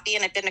my coffee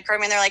and it didn't occur to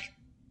me. And they're like,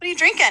 what are you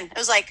drinking? It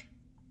was like,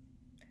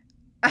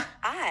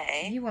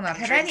 you will not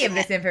have any of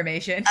this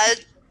information. A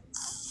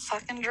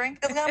fucking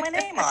drink that's got my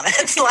name on it.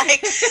 It's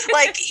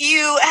like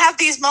you have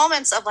these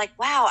moments of like,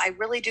 wow, I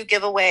really do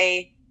give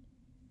away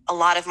a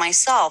lot of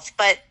myself.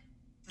 But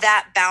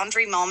that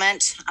boundary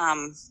moment,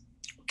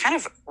 kind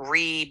of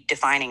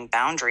redefining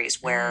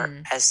boundaries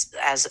where as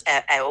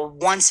a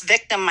once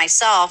victim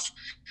myself,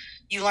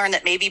 you learn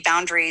that maybe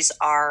boundaries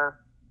are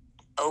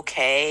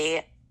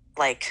okay,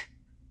 like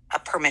a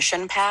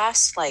permission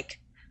pass,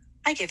 like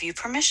I give you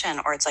permission,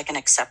 or it's like an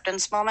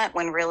acceptance moment,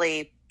 when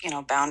really,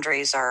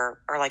 boundaries are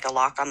like a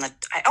lock on the,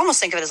 I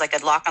almost think of it as like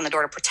a lock on the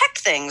door to protect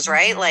things,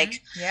 right?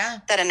 Like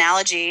that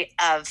analogy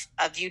of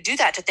you do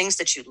that to things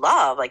that you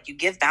love. Like you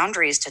give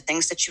boundaries to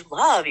things that you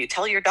love. You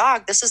tell your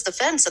dog, this is the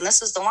fence and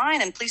this is the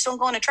line, and please don't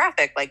go into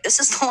traffic. Like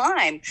this is the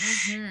line.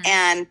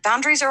 And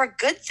boundaries are a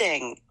good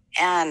thing.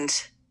 And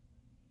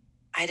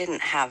I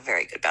didn't have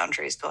very good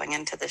boundaries going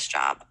into this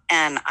job.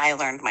 And I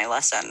learned my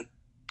lesson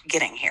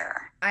getting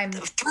here.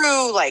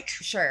 Through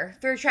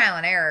trial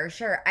and error.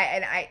 Sure.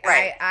 I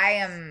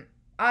am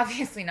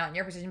obviously not in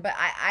your position, but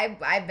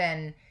I've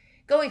been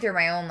going through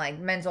my own like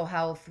mental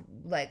health,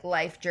 like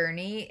life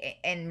journey,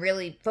 and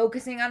really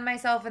focusing on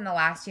myself in the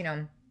last,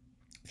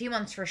 few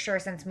months for sure,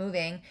 since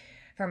moving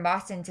from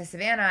Boston to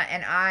Savannah.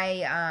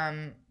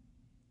 And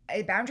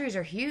boundaries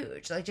are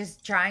huge. Like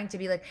just trying to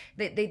be like,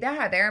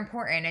 they're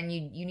important, and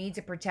you need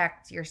to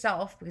protect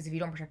yourself, because if you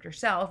don't protect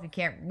yourself,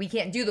 we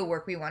can't do the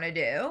work we want to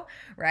do.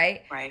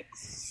 Right.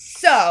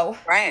 So,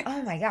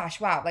 oh my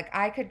gosh, wow. Like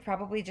I could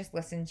probably just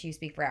listen to you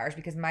speak for hours,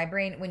 because my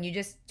brain, when you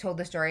just told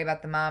the story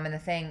about the mom and the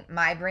thing,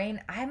 my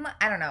brain, I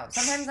don't know.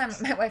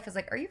 Sometimes my wife is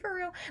like, are you for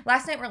real?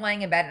 Last night we're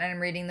laying in bed and I'm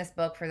reading this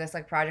book for this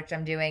like project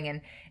I'm doing.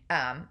 And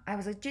I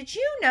was like, did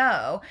you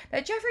know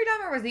that Jeffrey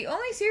Dahmer was the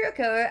only serial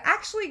killer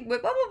actually blah,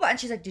 blah, blah. And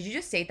she's like, did you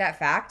just state that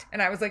fact?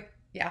 And I was like,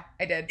 yeah,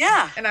 I did.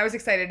 Yeah. And I was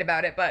excited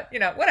about it, but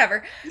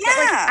whatever. Yeah. But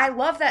like, I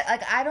love that.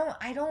 Like,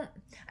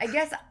 I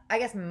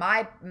guess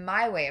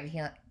my way of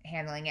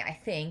handling it, I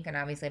think, and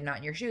obviously I'm not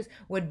in your shoes,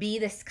 would be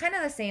this kind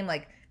of the same,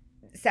 like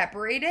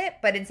separate it,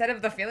 but instead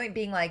of the feeling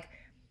being like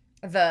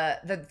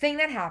the thing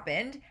that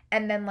happened,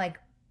 and then like,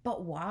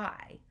 but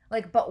why?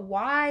 Like, but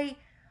why?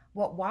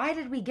 Why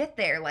did we get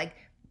there? Like,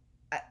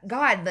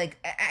 God, like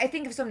I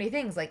think of so many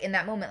things, like in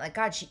that moment, like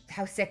God,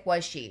 how sick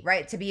was she,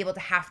 right? To be able to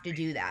have to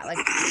do that,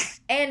 like,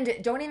 and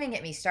don't even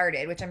get me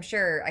started, which I'm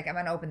sure, like I'm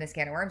gonna open this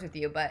can of worms with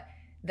you, but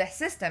the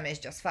system is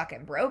just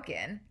fucking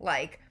broken.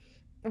 Like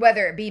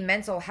whether it be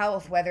mental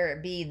health, whether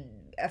it be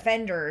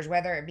offenders,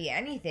 whether it be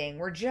anything,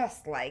 we're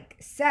just like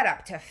set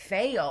up to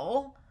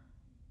fail.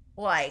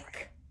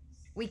 Like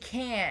we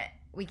can't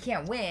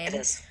win. It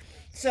is.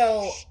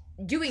 So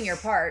doing your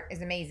part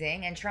is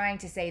amazing, and trying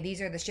to say these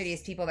are the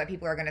shittiest people that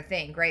people are going to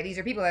think, right? These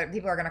are people that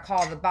people are going to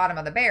call the bottom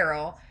of the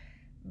barrel.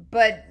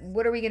 But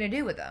what are we going to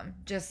do with them?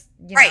 Just,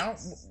 know,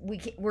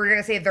 we're going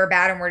to say they're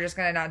bad and we're just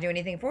going to not do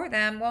anything for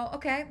them. Well,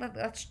 okay,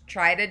 let's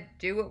try to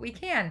do what we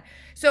can.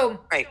 So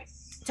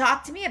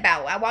talk to me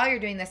about, while you're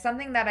doing this,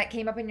 something that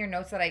came up in your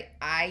notes that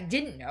I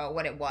didn't know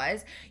what it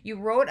was. You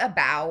wrote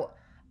about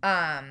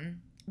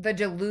the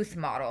Duluth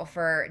model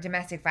for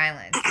domestic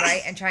violence,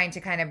 right? And trying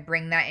to kind of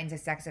bring that into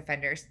sex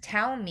offenders.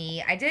 Tell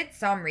me, I did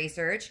some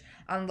research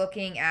on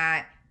looking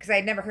at, because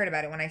I'd never heard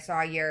about it when I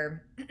saw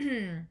your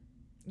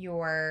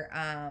your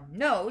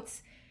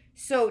notes.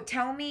 So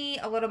tell me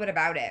a little bit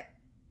about it.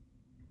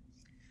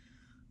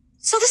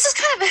 So this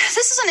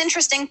is an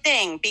interesting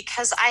thing,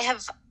 because I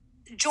have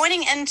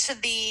joining into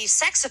the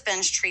sex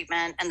offense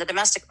treatment and the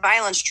domestic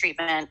violence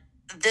treatment.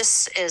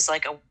 This is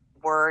like a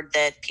word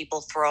that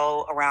people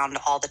throw around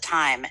all the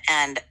time,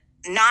 and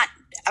not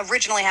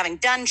originally having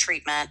done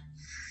treatment,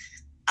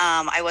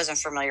 I wasn't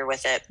familiar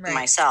with it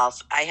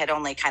myself. I had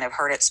only kind of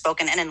heard it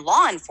spoken. And in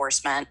law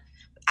enforcement,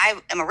 I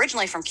am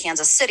originally from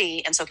Kansas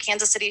City. And so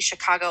Kansas City,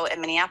 Chicago,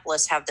 and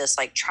Minneapolis have this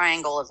like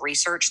triangle of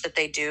research that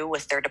they do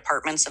with their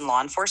departments in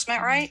law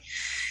enforcement, right?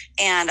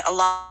 And a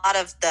lot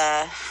of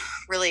the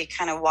really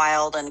kind of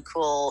wild and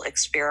cool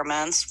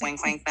experiments,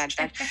 wink, wink, nudge,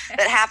 nudge,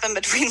 that happen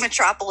between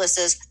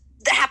metropolises,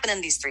 that happen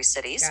in these three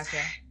cities. Gotcha.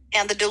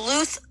 And the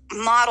Duluth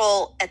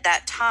model at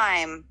that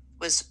time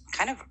was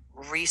kind of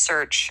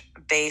research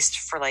based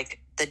for like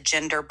the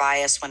gender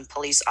bias when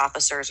police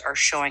officers are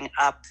showing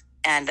up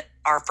and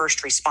are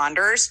first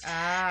responders.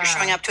 You're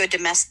showing up to a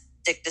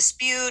domestic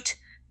dispute.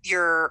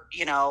 You're,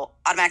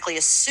 automatically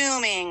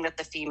assuming that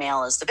the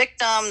female is the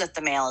victim, that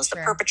the male is the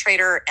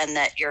perpetrator, and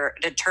that you're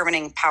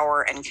determining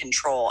power and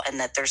control, and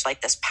that there's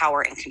like this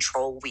power and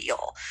control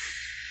wheel.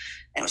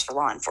 And it was for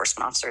law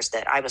enforcement officers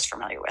that I was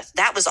familiar with.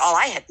 That was all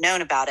I had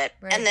known about it.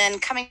 Right. And then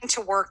coming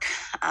to work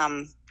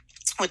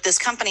with this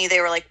company,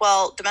 they were like,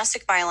 well,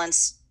 domestic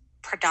violence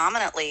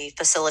predominantly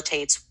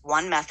facilitates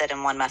one method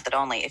and one method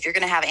only. If you're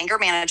going to have anger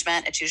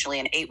management, it's usually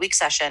an 8-week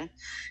session,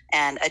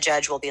 and a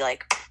judge will be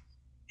like,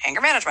 anger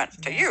management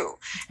to you.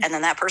 And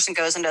then that person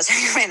goes and does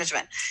anger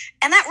management.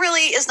 And that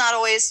really is not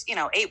always,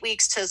 8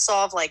 weeks to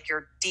solve like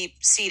your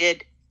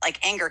deep-seated like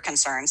anger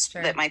concerns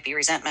that might be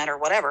resentment or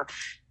whatever.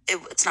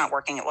 It's not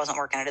working. It wasn't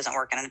working. It isn't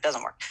working. And it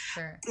doesn't work.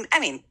 I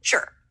mean,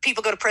 sure.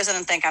 People go to prison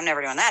and think I'm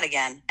never doing that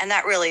again. And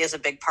that really is a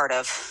big part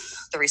of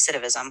the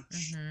recidivism.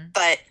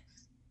 But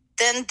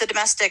then the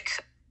domestic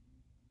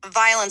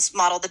violence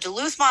model, the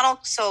Duluth model.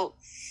 So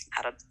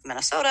out of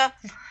Minnesota,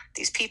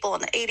 these people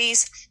in the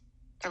 80s,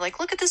 they're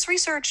like, look at this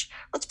research.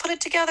 Let's put it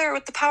together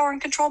with the power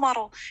and control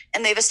model.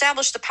 And they've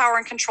established the power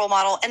and control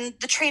model. And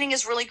the training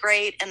is really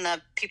great. And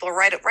the people are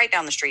right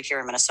down the street here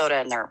in Minnesota.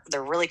 And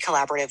they're really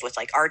collaborative with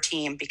like our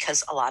team,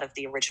 because a lot of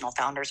the original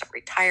founders are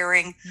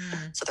retiring.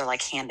 So they're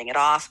like handing it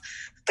off.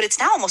 But it's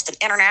now almost an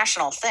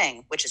international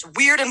thing, which is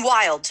weird and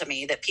wild to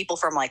me, that people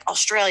from like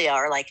Australia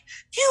are like,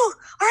 you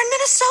are in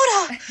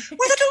Minnesota,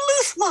 where the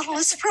Duluth model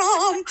is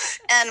from.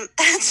 And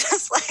it's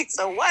just like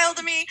so wild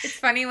to me. It's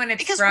funny when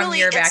it's from really,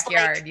 your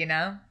backyard,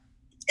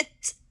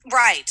 It's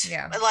right.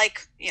 Yeah.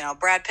 Like,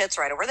 Brad Pitt's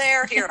right over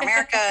there here in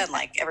America, and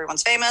like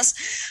everyone's famous.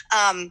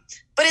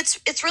 But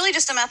it's really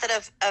just a method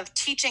of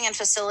teaching and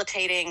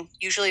facilitating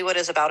usually what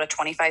is about a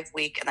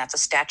 25-week, and that's a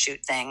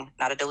statute thing,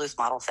 not a Duluth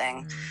model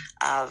thing,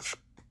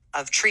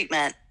 of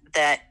treatment,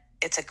 that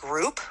it's a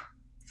group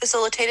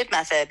facilitated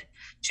method.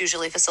 It's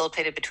usually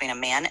facilitated between a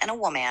man and a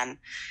woman,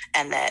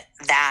 and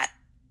that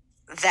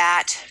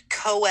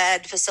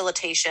co-ed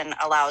facilitation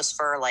allows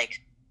for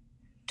like,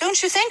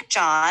 don't you think,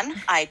 John?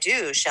 I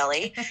do,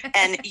 Shelley.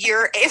 And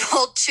you're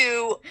able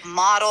to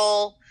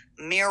model,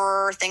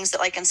 mirror things that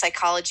like in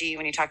psychology,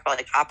 when you talk about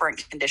like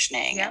operant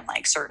conditioning and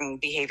like certain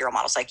behavioral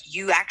models, like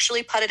you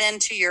actually put it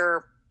into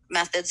your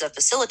methods of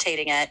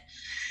facilitating it.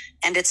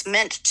 And it's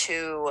meant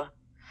to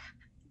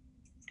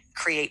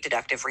create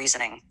deductive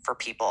reasoning for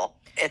people.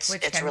 It's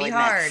really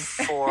meant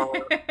for,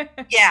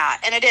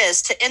 and it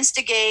is to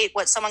instigate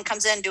what someone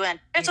comes in doing.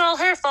 It's all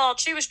her fault.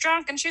 She was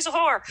drunk and she's a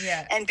whore.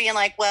 And being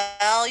like,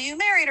 well, you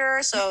married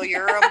her, so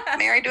you're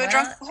married to a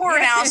drunk whore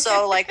now.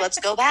 So like, let's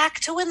go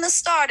back to when this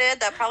started.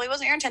 That probably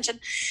wasn't your intention.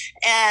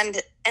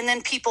 And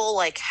then people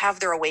like have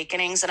their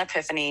awakenings and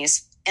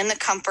epiphanies in the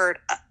comfort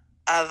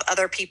of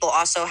other people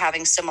also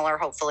having similar,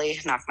 hopefully,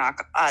 knock,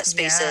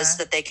 spaces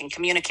that they can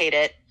communicate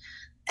it.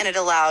 And it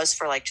allows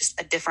for like just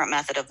a different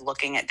method of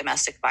looking at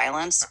domestic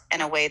violence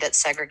in a way that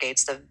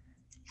segregates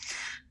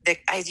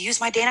I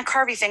use my Dana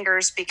Carvey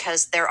fingers,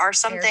 because there are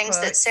some things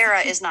that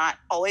Sarah is not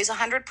always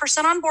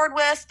 100% on board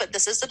with, but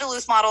this is the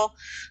Duluth model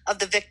of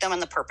the victim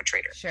and the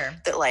perpetrator.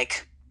 That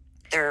like,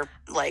 they're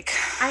like,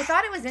 I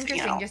thought it was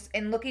interesting just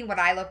in looking what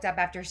I looked up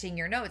after seeing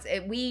your notes.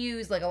 We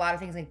use like a lot of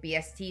things like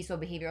BST, so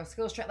behavioral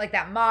skills, like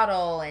that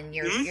model, and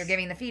you're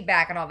giving the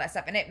feedback and all that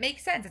stuff. And it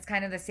makes sense. It's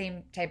kind of the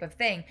same type of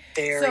thing.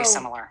 Very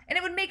similar. And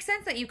it would make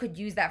sense that you could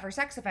use that for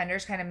sex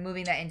offenders, kind of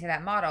moving that into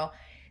that model.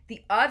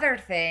 The other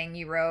thing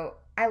you wrote,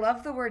 I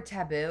love the word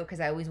taboo, because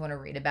I always want to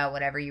read about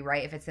whatever you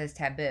write if it says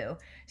taboo.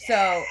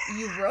 So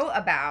you wrote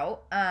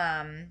about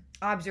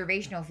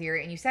observational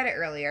theory, and you said it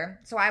earlier.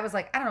 So I was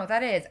like, I don't know what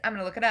that is. I'm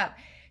going to look it up.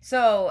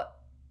 So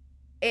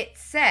it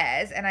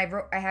says, and I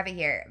have it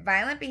here,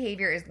 violent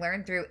behavior is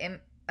learned through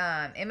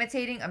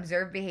imitating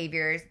observed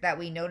behaviors that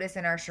we notice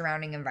in our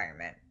surrounding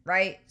environment,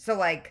 right? So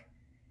like,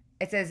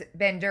 It says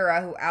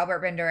Bandura, who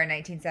Albert Bandura in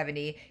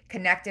 1970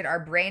 connected our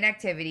brain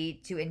activity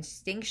to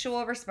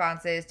instinctual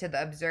responses to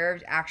the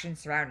observed actions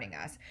surrounding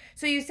us.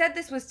 So you said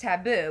this was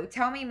taboo.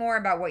 Tell me more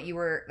about what you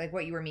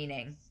were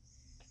meaning.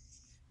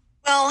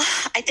 Well,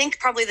 I think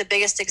probably the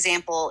biggest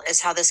example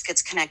is how this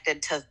gets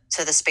connected to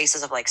the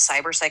spaces of like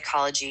cyber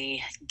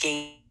psychology,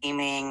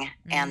 gaming,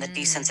 and the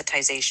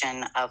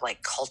desensitization of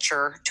like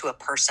culture to a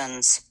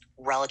person's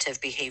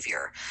relative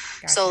behavior.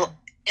 Gotcha. So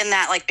in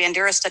that like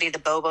Bandura study, the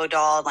Bobo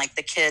doll, and like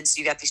the kids,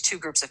 you got these two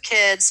groups of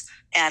kids,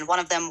 and one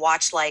of them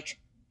watched like,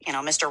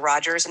 Mr.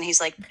 Rogers, and he's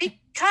like, be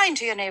kind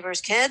to your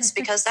neighbors, kids,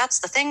 because that's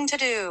the thing to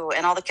do.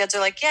 And all the kids are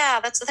like, yeah,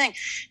 that's the thing.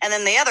 And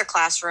then the other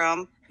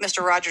classroom,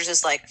 Mr. Rogers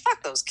is like,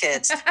 fuck those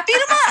kids,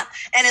 beat them up.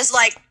 And is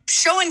like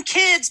showing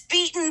kids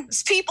beating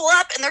people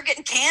up, and they're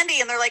getting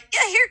candy, and they're like,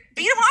 yeah, here,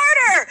 beat them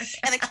harder.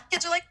 And the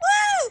kids are like,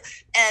 woo.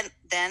 And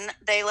then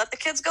they let the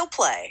kids go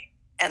play.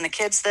 And the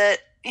kids that,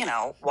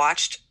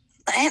 watched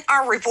and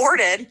are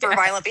rewarded for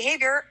violent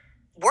behavior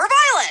were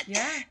violent.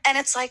 Yeah. And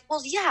it's like,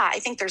 well, yeah, I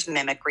think there's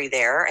mimicry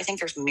there. I think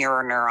there's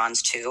mirror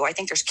neurons too. I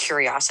think there's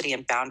curiosity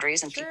and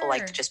boundaries, and people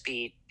like to just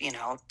be,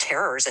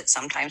 terrors that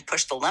sometimes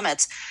push the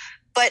limits.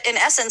 But in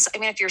essence, I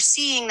mean, if you're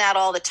seeing that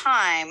all the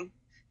time,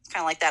 it's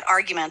kind of like that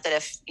argument that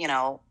if,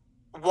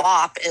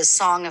 WAP is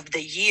Song of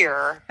the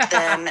Year,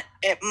 then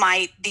it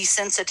might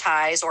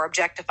desensitize or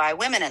objectify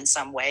women in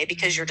some way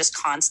because you're just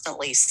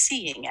constantly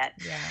seeing it.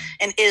 Yeah.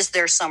 And is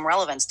there some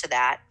relevance to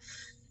that?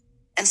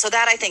 And so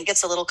that I think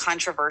gets a little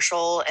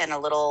controversial and a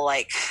little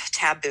like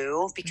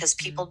taboo because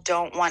people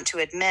don't want to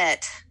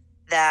admit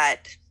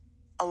that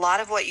a lot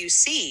of what you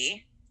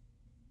see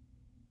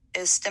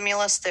is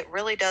stimulus that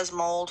really does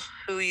mold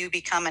who you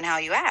become and how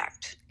you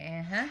act.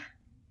 Uh-huh.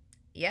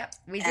 Yep.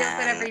 We deal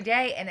with it every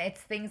day, and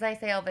it's things I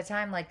say all the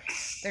time. Like,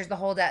 there's the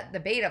whole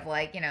debate of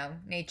like,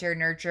 nature,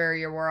 nurture,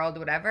 your world,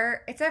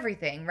 whatever. It's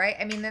everything, right?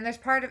 I mean, then there's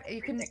part of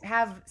you can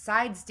have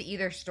sides to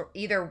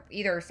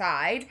either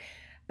side,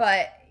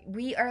 but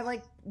we are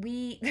like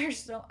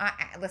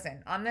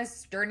listen, on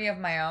this journey of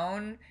my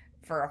own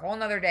for a whole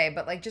nother day,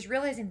 but like just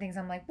realizing things,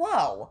 I'm like,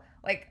 whoa,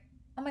 like,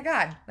 oh my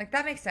God, like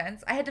that makes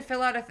sense. I had to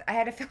fill out,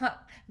 I'm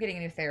getting a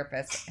new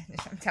therapist.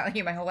 I'm telling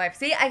you my whole life.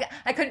 See,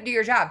 I couldn't do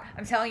your job.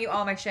 I'm telling you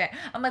all my shit.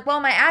 I'm like,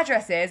 well, my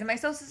address is, and my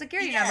social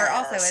security number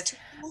also is,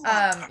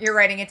 you're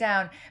writing it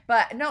down.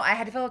 But no, I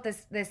had to fill out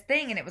this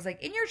thing, and it was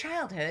like, in your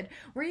childhood,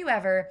 were you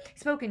ever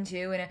spoken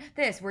to,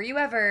 and were you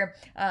ever,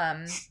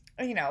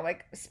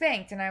 like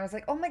spanked? And I was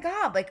like, oh my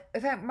God, like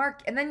if I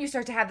mark, and then you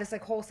start to have this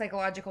like whole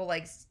psychological,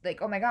 like,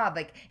 oh my God,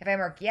 like if I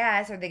mark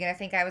yes, are they going to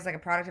think I was like a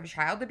product of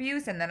child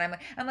abuse? And then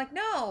I'm like,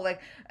 no, like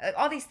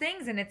all these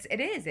things. And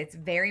it's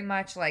very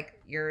much like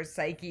your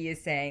psyche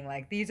is saying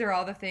like, these are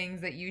all the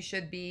things that you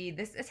should be.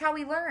 This is how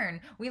we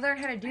learn. We learn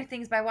how to do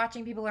things by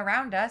watching people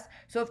around us.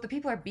 So if the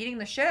people are beating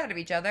the shit out of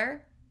each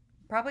other,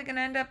 probably going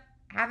to end up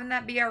having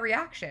that be our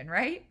reaction,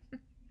 right?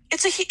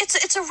 It's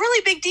a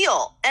really big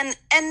deal. And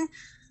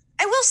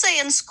I will say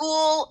in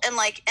school and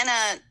like in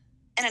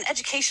an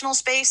educational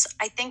space,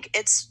 I think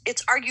it's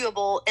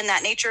arguable in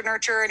that nature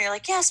nurture, and you're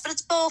like, yes, but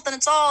it's both and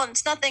it's all and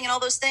it's nothing and all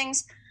those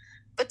things.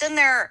 But then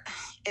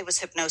it was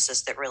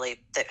hypnosis that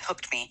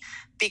hooked me,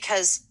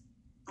 because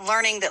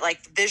learning that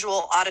like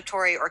visual,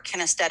 auditory, or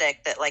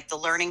kinesthetic, that like the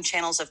learning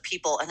channels of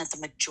people, and that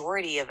the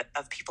majority of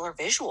people are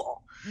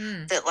visual,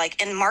 that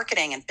like in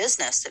marketing and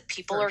business, that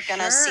people are going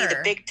to see the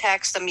big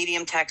text, the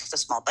medium text, the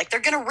small, like they're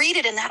going to read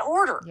it in that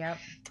order. Yep.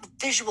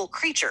 Visual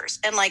creatures,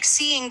 and like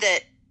seeing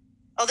that,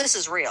 oh, this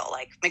is real.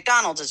 Like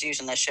McDonald's is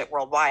using this shit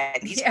worldwide,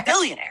 and he's a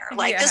billionaire.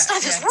 Like this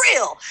stuff is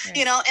real,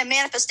 and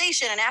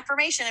manifestation and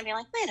affirmation, and being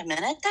like, wait a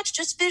minute, that's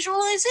just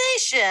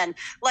visualization.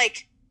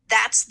 Like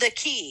that's the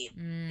key.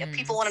 If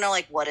people want to know,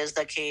 like, what is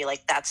the key?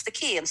 Like, that's the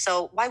key. And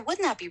so why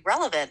wouldn't that be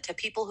relevant to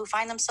people who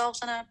find themselves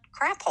in a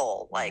crap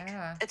hole? Like,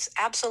 it's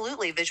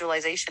absolutely,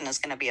 visualization is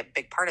going to be a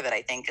big part of it,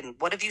 I think. And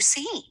what have you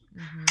seen?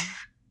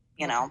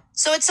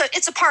 So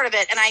it's a part of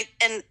it.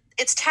 And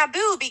it's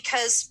taboo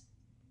because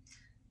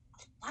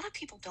a lot of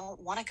people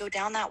don't want to go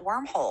down that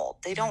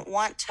wormhole. They don't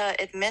want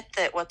to admit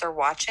that what they're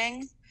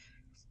watching,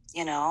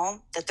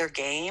 that their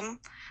game,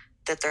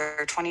 that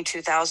their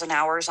 22,000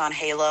 hours on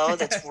Halo,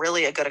 that's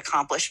really a good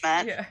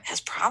accomplishment, has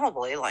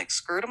probably like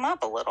screwed them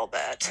up a little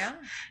bit. Yeah.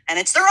 And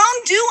it's their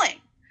own doing.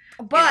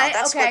 But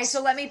okay,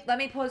 so let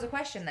me pose a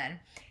question then.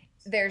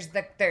 There's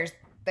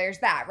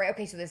that, right?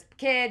 Okay, so this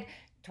kid,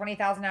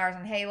 20,000 hours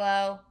on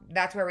Halo,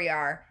 that's where we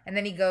are. And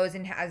then he goes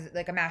and has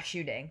like a mass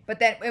shooting. But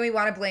then we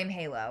want to blame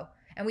Halo.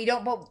 And we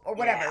don't, or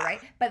whatever, right?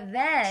 But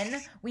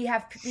then we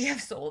have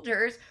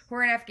soldiers who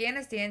are in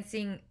Afghanistan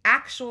seeing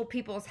actual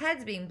people's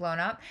heads being blown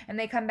up, and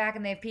they come back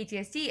and they have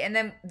PTSD, and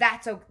then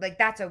that's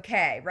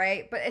okay,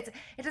 right? But it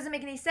doesn't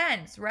make any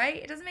sense, right?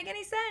 It doesn't make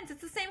any sense.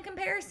 It's the same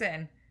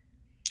comparison,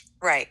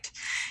 right?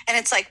 And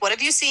it's like, what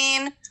have you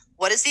seen?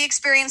 What is the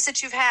experience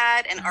that you've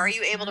had, and are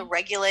you able to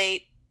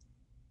regulate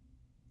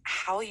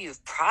how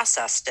you've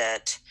processed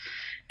it?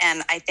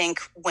 And I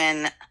think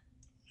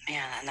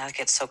and that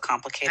gets so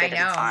complicated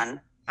and fun.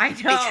 I know.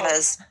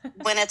 Because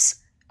when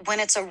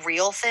it's a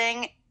real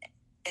thing,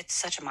 it's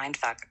such a mind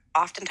fuck.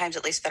 oftentimes,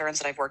 at least veterans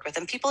that I've worked with,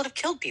 and people that have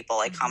killed people,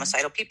 like Mm-hmm.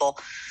 homicidal people,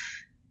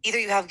 either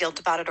you have guilt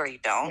about it or you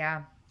don't.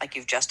 Yeah. Like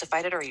you've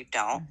justified it or you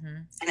don't.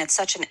 Mm-hmm. And it's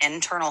such an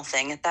internal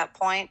thing at that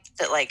point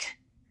that like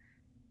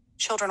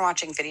children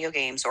watching video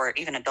games or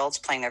even adults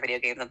playing their video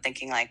games and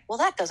thinking like, well,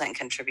 that doesn't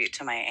contribute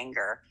to my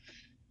anger.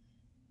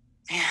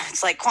 Yeah,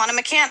 it's like quantum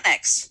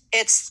mechanics.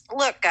 It's,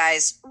 look,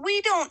 guys,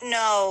 we don't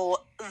know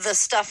the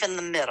stuff in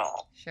the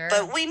middle, Sure.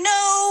 but we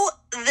know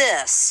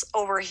this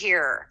over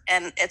here.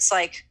 And it's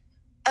like,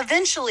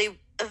 eventually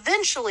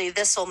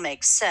this will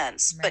make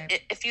sense. Right. But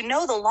if you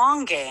know the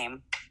long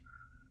game,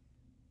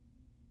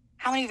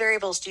 how many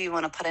variables do you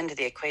want to put into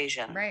the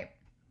equation? Right.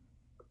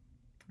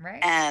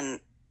 And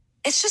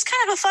it's just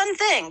kind of a fun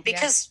thing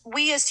because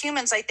we as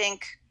humans, I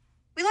think,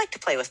 we like to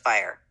play with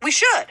fire. We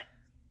should.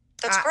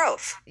 That's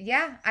growth.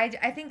 Yeah,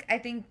 I think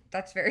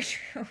that's very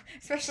true,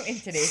 especially in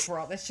today's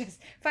world. It's just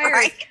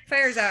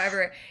fire's out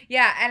everywhere.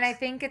 Yeah, and I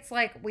think it's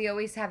like we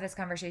always have this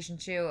conversation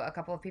too. A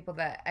couple of people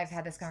that I've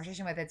had this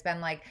conversation with, it's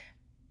been like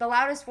the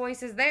loudest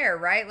voice is there,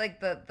 right? Like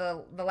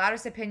the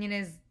loudest opinion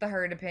is the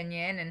herd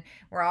opinion, and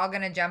we're all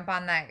gonna jump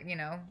on that,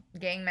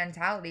 gang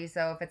mentality.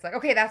 So if it's like,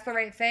 okay, that's the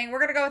right thing, we're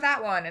gonna go with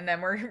that one, and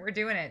then we're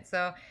doing it.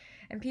 So,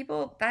 and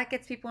that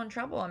gets people in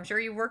trouble. I'm sure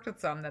you've worked with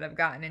some that have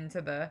gotten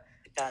into the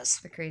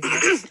crazy.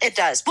 It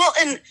does. Well,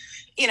 and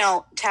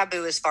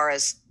taboo as far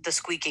as the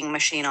squeaking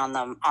machine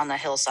on the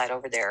hillside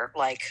over there.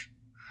 Like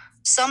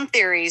some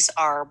theories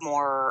are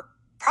more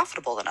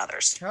profitable than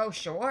others. Oh,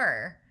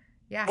 sure.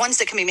 Yeah. Ones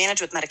that can be managed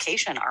with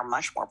medication are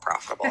much more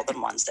profitable than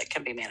ones that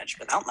can be managed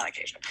without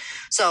medication.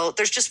 So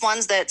there's just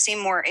ones that seem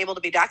more able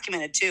to be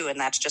documented too, and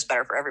that's just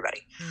better for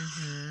everybody.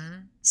 Mm-hmm.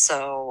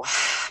 So,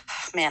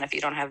 man, if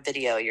you don't have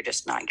video, you're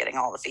just not getting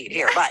all the feed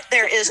here. But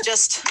there is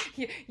just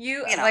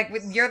you like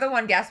you're the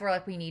one guest where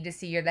like we need to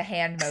see the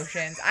hand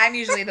motions. I'm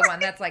usually the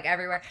one that's like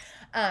everywhere.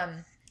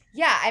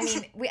 Yeah, I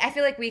mean, I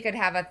feel like we could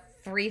have a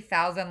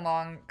 3,000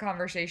 long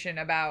conversation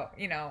about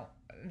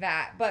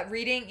that, but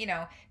reading,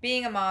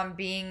 being a mom,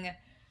 being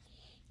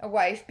a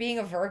wife, being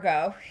a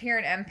Virgo, you're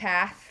an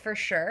empath for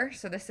sure.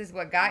 So this is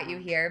what got you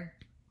here.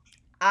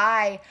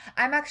 I'm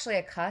actually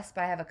a cusp.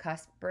 I have a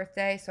cusp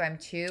birthday, so I'm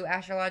 2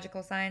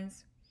 astrological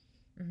signs.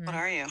 Mm-hmm. What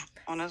are you?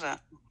 What is it?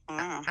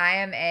 I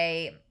am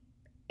a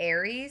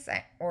Aries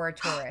or a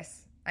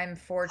Taurus. I'm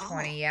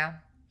 420, yeah.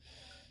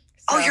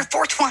 So, you're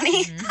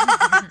 420?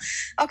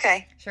 Mm-hmm.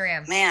 Okay. Sure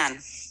am. Man.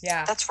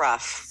 Yeah. That's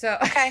rough. So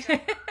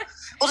okay.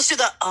 We'll just do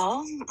the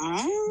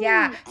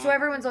Yeah. So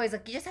everyone's always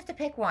like, you just have to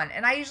pick one.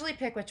 And I usually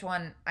pick which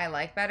one I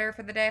like better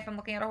for the day if I'm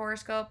looking at a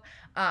horoscope.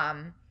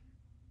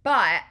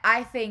 But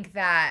I think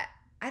that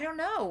I don't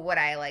know what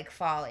I like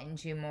fall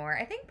into more.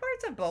 I think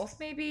parts of both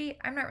maybe.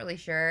 I'm not really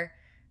sure.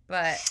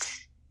 But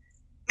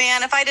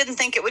man, if I didn't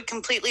think it would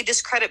completely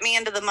discredit me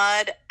into the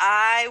mud,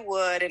 I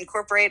would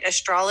incorporate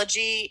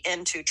astrology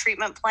into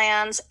treatment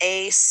plans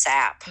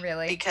ASAP.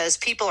 Really? Because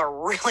people are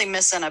really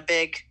missing a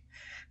big,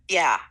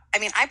 I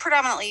mean, I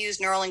predominantly use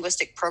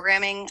neurolinguistic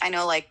programming. I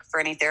know like for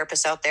any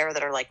therapists out there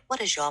that are like,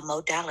 what is your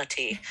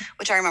modality?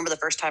 Which I remember the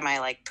first time I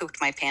like pooped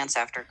my pants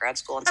after grad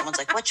school and someone's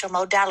like, what's your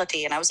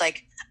modality? And I was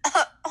like,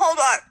 hold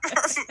on.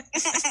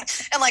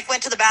 And like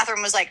went to the bathroom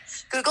and was like,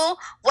 Google,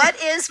 what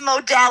is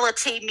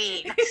modality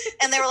mean?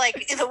 And they were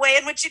like, the way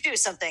in which you do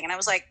something. And I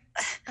was like,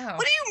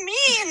 what do you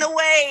mean the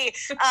way?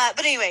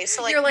 But anyway,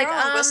 so like, you're like,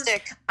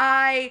 neurolinguistic.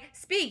 I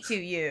speak to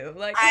you.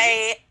 Like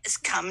I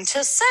come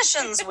to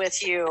sessions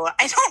with you.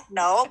 I don't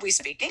know. We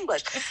speak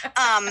English.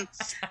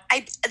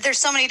 There's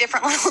so many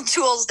different little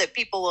tools that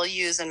people will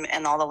use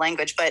and all the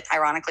language, but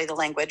ironically the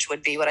language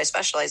would be what I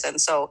specialize in.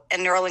 So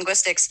in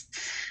neurolinguistics,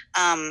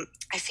 I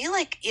feel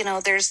like,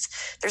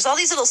 there's all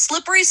these little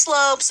slippery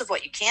slopes of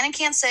what you can and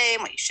can't say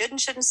and what you should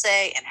and shouldn't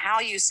say and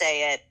how you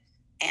say it.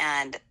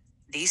 And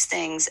these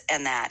things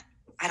and that,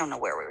 I don't know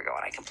where we were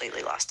going. I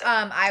completely lost it.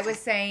 I was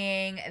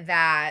saying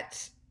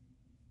that,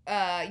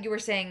 you were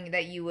saying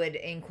that you would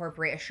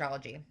incorporate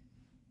astrology.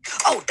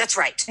 Oh, that's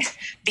right.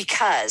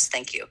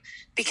 Thank you.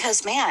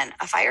 Because man,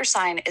 a fire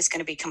sign is going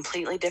to be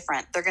completely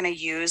different. They're going to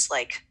use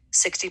like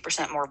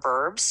 60% more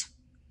verbs.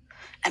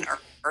 An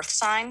earth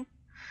sign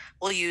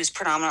will use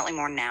predominantly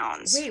more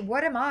nouns. Wait,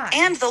 what am I?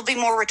 And they'll be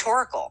more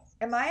rhetorical.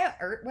 Am I a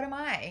earth? What am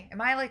I?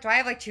 Am I like, do I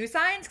have like 2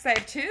 signs? Because I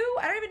have 2?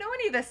 I don't even know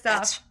any of this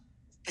stuff.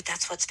 But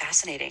that's what's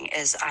fascinating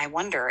is I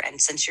wonder,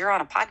 and since you're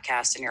on a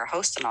podcast and you're a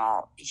host and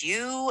all,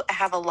 you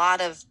have a lot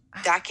of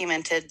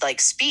documented like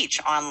speech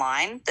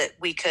online that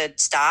we could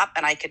stop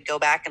and I could go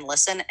back and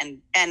listen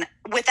and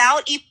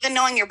without even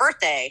knowing your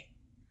birthday,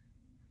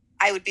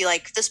 I would be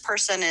like, this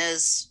person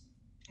is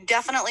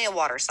definitely a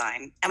water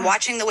sign. And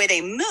watching the way they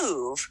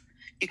move,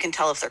 you can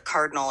tell if they're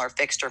cardinal or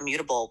fixed or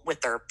mutable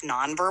with their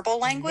nonverbal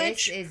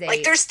language.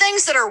 Like there's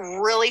things that are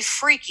really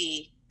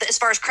freaky as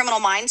far as Criminal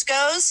Minds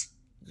goes.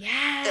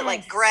 Yeah. That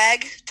like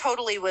Greg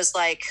totally was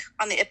like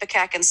on the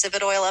Ipecac and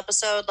Civet Oil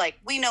episode. Like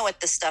we know what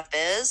this stuff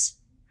is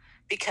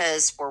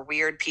because we're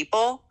weird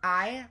people.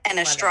 And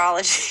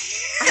astrology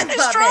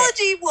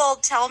will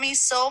tell me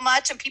so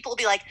much and people will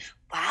be like,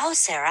 wow,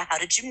 Sarah, how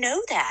did you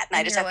know that? And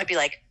I just have to be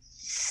like,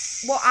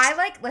 Well,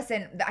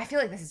 listen, I feel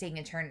like this is taking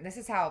a turn. This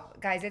is how,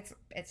 guys,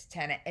 it's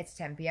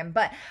 10 p.m.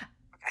 But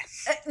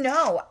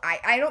no,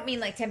 I don't mean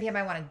like 10 p.m.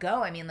 I want to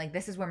go. I mean like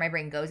this is where my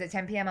brain goes at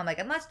 10 p.m. I'm like,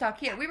 and let's talk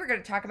here. We were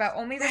going to talk about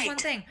only this one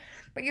thing,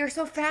 but you're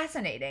so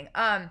fascinating.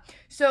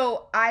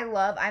 So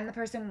I'm the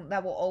person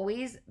that will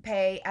always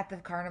pay at the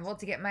carnival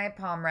to get my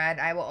palm read.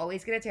 I will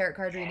always get a tarot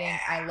card reading.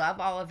 I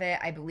love all of it.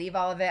 I believe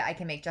all of it. I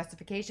can make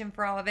justification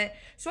for all of it.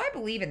 So I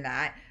believe in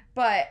that.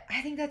 But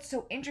I think that's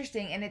so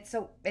interesting, and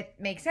it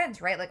makes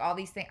sense, right? Like all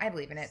these things, I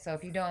believe in it. So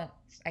if you don't,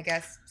 I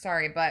guess,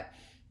 sorry, but.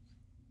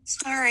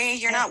 Sorry,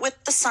 you're not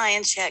with the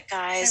science yet,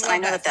 guys. And I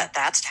know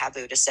that's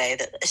taboo to say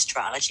that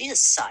astrology is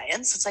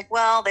science. It's like,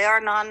 well, they are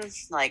Can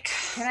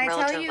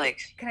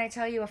I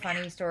tell you a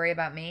funny story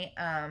about me,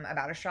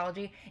 about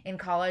astrology? In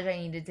college, I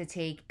needed to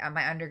take,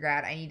 my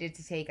undergrad, I needed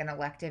to take an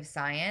elective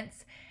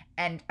science.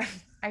 And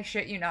I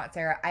shit you not,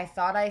 Sarah, I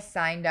thought I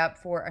signed up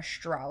for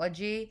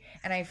astrology,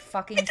 and I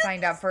fucking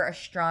signed up for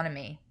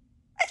astronomy.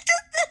 I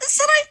did this,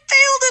 and I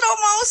failed it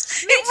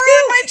almost. It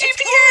ruined my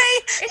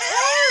GPA. It's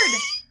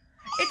hard.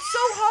 It's so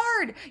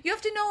hard. You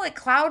have to know like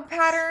cloud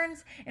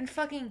patterns and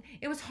fucking.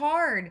 It was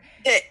hard.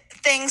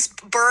 Things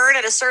burn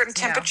at a certain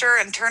temperature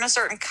and turn a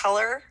certain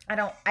color.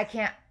 I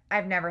can't.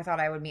 I've never thought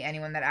I would meet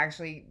anyone that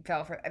actually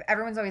fell for.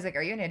 Everyone's always like,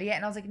 "Are you an idiot?"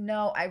 And I was like,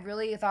 "No, I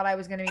really thought I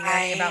was going to be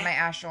learning about my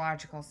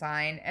astrological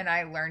sign, and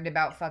I learned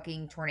about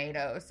fucking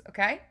tornadoes."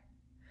 Okay.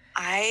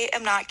 I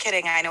am not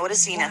kidding. I know what a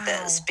zenith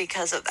is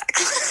because of that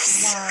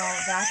class.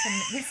 Wow,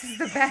 this is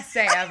the best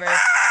day ever.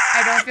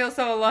 I don't feel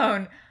so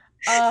alone.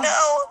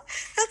 No,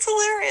 that's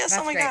hilarious.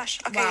 Oh my gosh.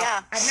 Okay, wow.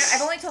 yeah.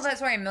 I've only told that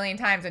story a million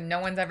times, and no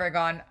one's ever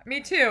gone,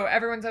 me too.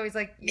 Everyone's always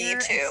like, you're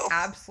an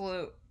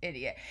absolute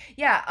idiot.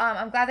 Yeah,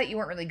 I'm glad that you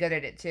weren't really good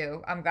at it,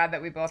 too. I'm glad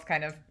that we both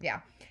kind of,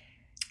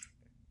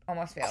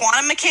 almost failed.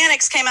 Quantum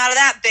mechanics came out of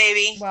that,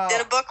 baby. Well,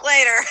 did a book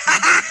later.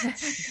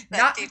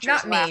 not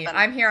me. Laughing.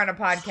 I'm here on a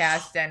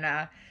podcast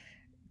and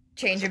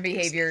changing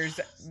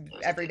behaviors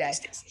every day.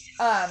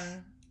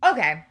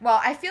 Okay, well,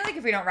 I feel like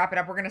if we don't wrap it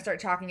up, we're going to start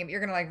talking.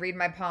 You're going to, like, read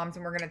my palms,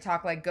 and we're going to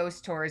talk, like,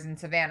 ghost tours in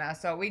Savannah.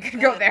 So we could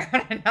go there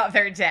on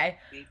another day.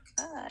 We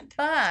could.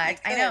 But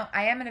I know,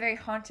 I am in a very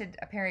haunted,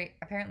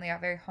 apparently a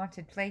very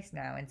haunted place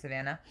now in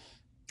Savannah.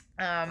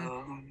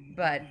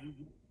 But,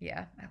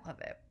 yeah, I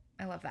love it.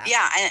 I love that.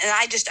 Yeah, and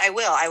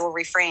I will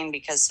refrain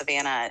because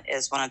Savannah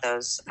is one of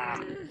those,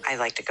 I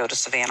like to go to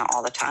Savannah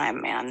all the time,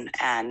 man.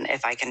 And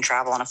if I can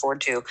travel and afford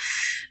to,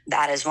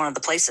 that is one of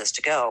the places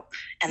to go.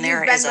 And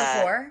You've been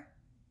before?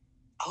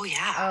 Oh,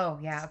 yeah. Oh,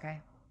 yeah. Okay.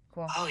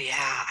 Cool. Oh, yeah.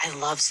 I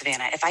love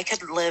Savannah. If I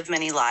could live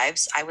many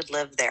lives, I would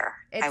live there.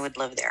 I would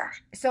live there.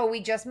 So we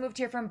just moved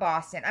here from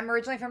Boston. I'm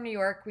originally from New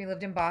York. We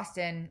lived in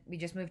Boston. We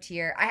just moved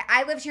here.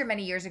 I lived here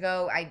many years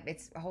ago.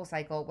 It's a whole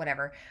cycle,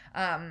 whatever.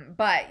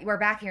 But we're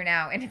back here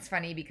now. And it's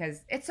funny because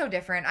it's so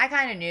different. I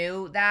kind of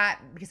knew that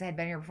because I had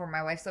been here before.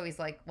 My wife's always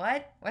like,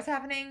 what? What's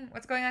happening?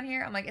 What's going on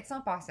here? I'm like, it's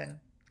not Boston.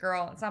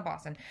 Girl, it's not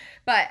Boston.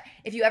 But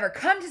if you ever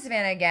come to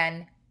Savannah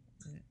again,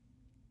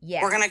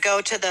 yes. We're going to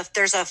go to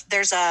there's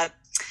a,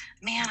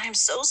 man, I'm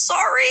so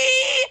sorry.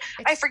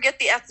 I forget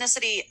the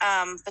ethnicity,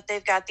 but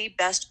they've got the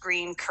best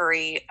green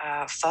curry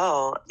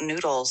pho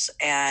noodles,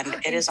 and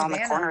it is on the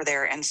corner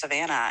there in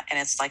Savannah, and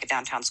it's like a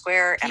downtown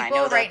square. People and I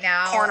know right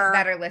now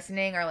that are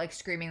listening are like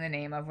screaming the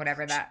name of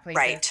whatever that place is.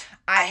 Right.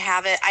 I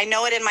have it. I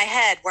know it in my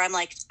head where I'm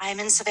like, I'm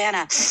in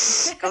Savannah.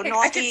 Go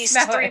northeast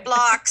 3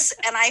 blocks,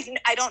 and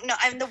I don't know.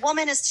 And the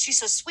woman she's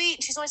so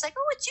sweet. She's always like,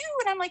 oh, it's you,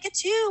 and I'm like,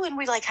 it's you, and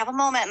we like have a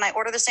moment, and I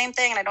order the same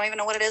thing, and I don't even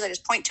know what it is. I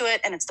just point to it,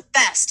 and it's the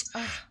best.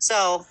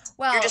 So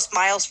you're just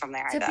miles from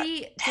there.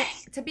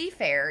 To be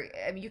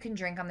fair, you can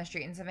drink on the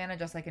street in Savannah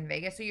just like in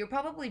Vegas. So you're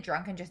probably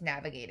drunk and just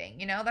navigating.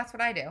 You know, that's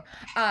what I do.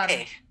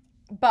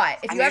 But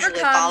if you ever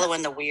come,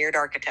 following the weird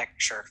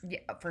architecture. Yeah,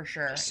 for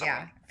sure.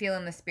 Yeah,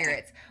 feeling the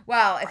spirits.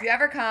 Well, if you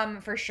ever come,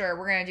 for sure,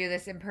 we're gonna do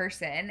this in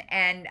person.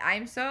 And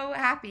I'm so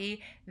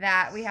happy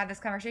that we had this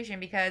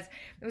conversation because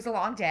it was a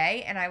long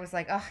day, and I was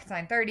like, oh, it's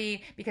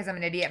 9:30 because I'm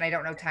an idiot and I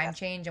don't know time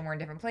change and we're in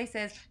different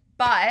places.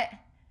 But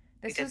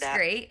this was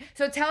great.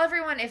 So tell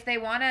everyone if they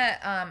want to,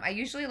 I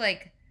usually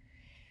like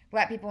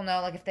let people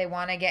know like if they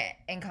want to get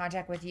in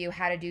contact with you,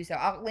 how to do so.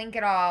 I'll link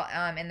it all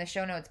in the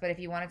show notes, but if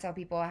you want to tell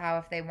people how,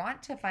 if they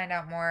want to find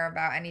out more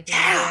about anything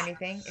or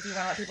anything, if you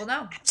want to let people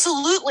know.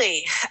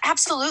 Absolutely.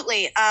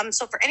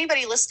 So for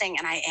anybody listening,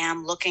 and I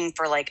am looking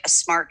for like a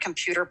smart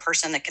computer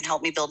person that can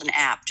help me build an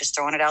app, just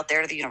throwing it out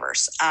there to the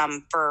universe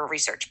for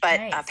research, but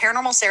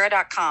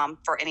paranormalsarah.com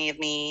for any of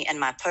me and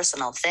my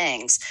personal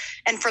things.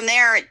 And from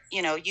there,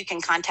 you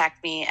can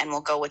contact me and we'll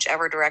go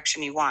whichever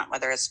direction you want,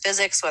 whether it's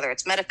physics, whether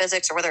it's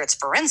metaphysics, or whether it's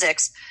forensics.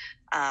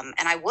 And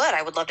I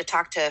would love to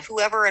talk to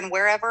whoever and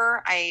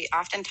wherever. I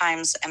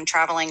oftentimes am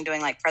traveling, doing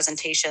like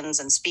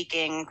presentations and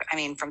speaking. I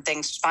mean, from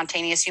things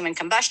spontaneous human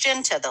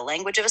combustion to the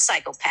language of a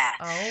psychopath.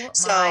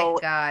 Oh my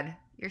God.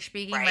 You're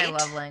speaking my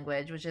love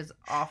language, which is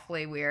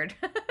awfully weird.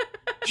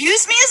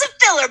 Use me as a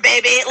filler,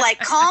 baby. Like,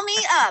 call me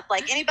up.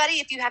 Like, anybody,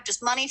 if you have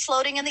just money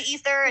floating in the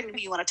ether and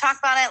you want to talk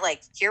about it,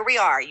 like, here we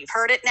are. You've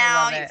heard it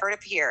now. You've heard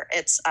it here.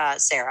 It's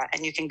Sarah.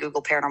 And you can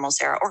Google Paranormal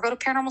Sarah or go to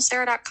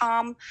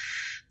paranormalsarah.com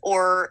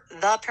or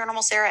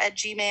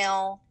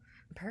theparanormalsarah@gmail.com.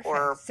 Perfect.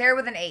 Or Sarah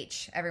with an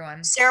H,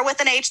 everyone. Sarah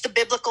with an H, the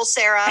biblical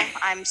Sarah.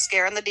 I'm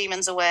scaring the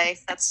demons away.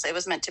 It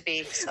was meant to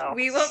be. So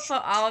we will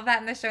put all of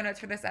that in the show notes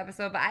for this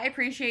episode. But I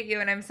appreciate you,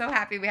 and I'm so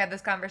happy we had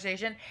this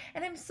conversation.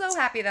 And I'm so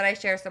happy that I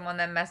share someone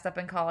that messed up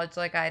in college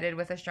like I did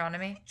with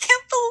astronomy.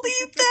 Can't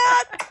believe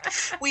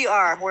that. We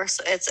are.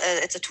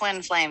 It's a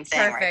twin flame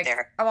thing right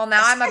there. Oh, well,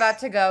 now I'm about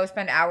to go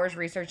spend hours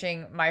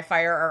researching my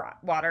fire or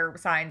water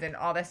signs and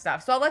all this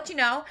stuff. So I'll let you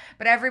know.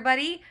 But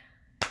everybody,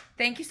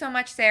 thank you so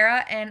much,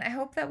 Sarah, and I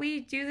hope that we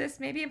do this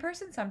maybe in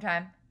person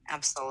sometime.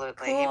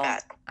 Absolutely. Cool. You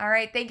bet. All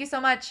right. Thank you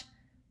so much.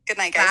 Good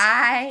night, guys.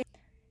 Bye.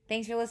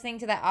 Thanks for listening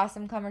to that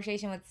awesome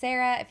conversation with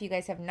Sarah. If you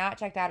guys have not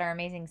checked out our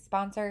amazing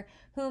sponsor,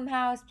 Whom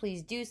House,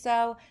 please do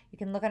so. You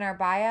can look in our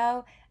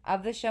bio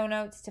of the show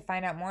notes to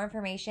find out more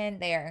information.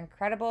 They are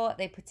incredible.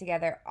 They put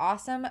together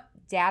awesome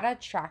data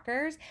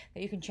trackers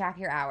that you can track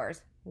your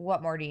hours.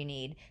 What more do you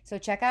need? So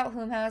check out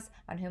Whom House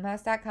on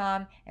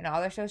whomhouse.com, and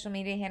all their social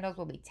media handles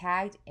will be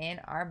tagged in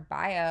our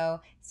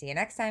bio. See you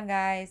next time,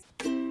 guys.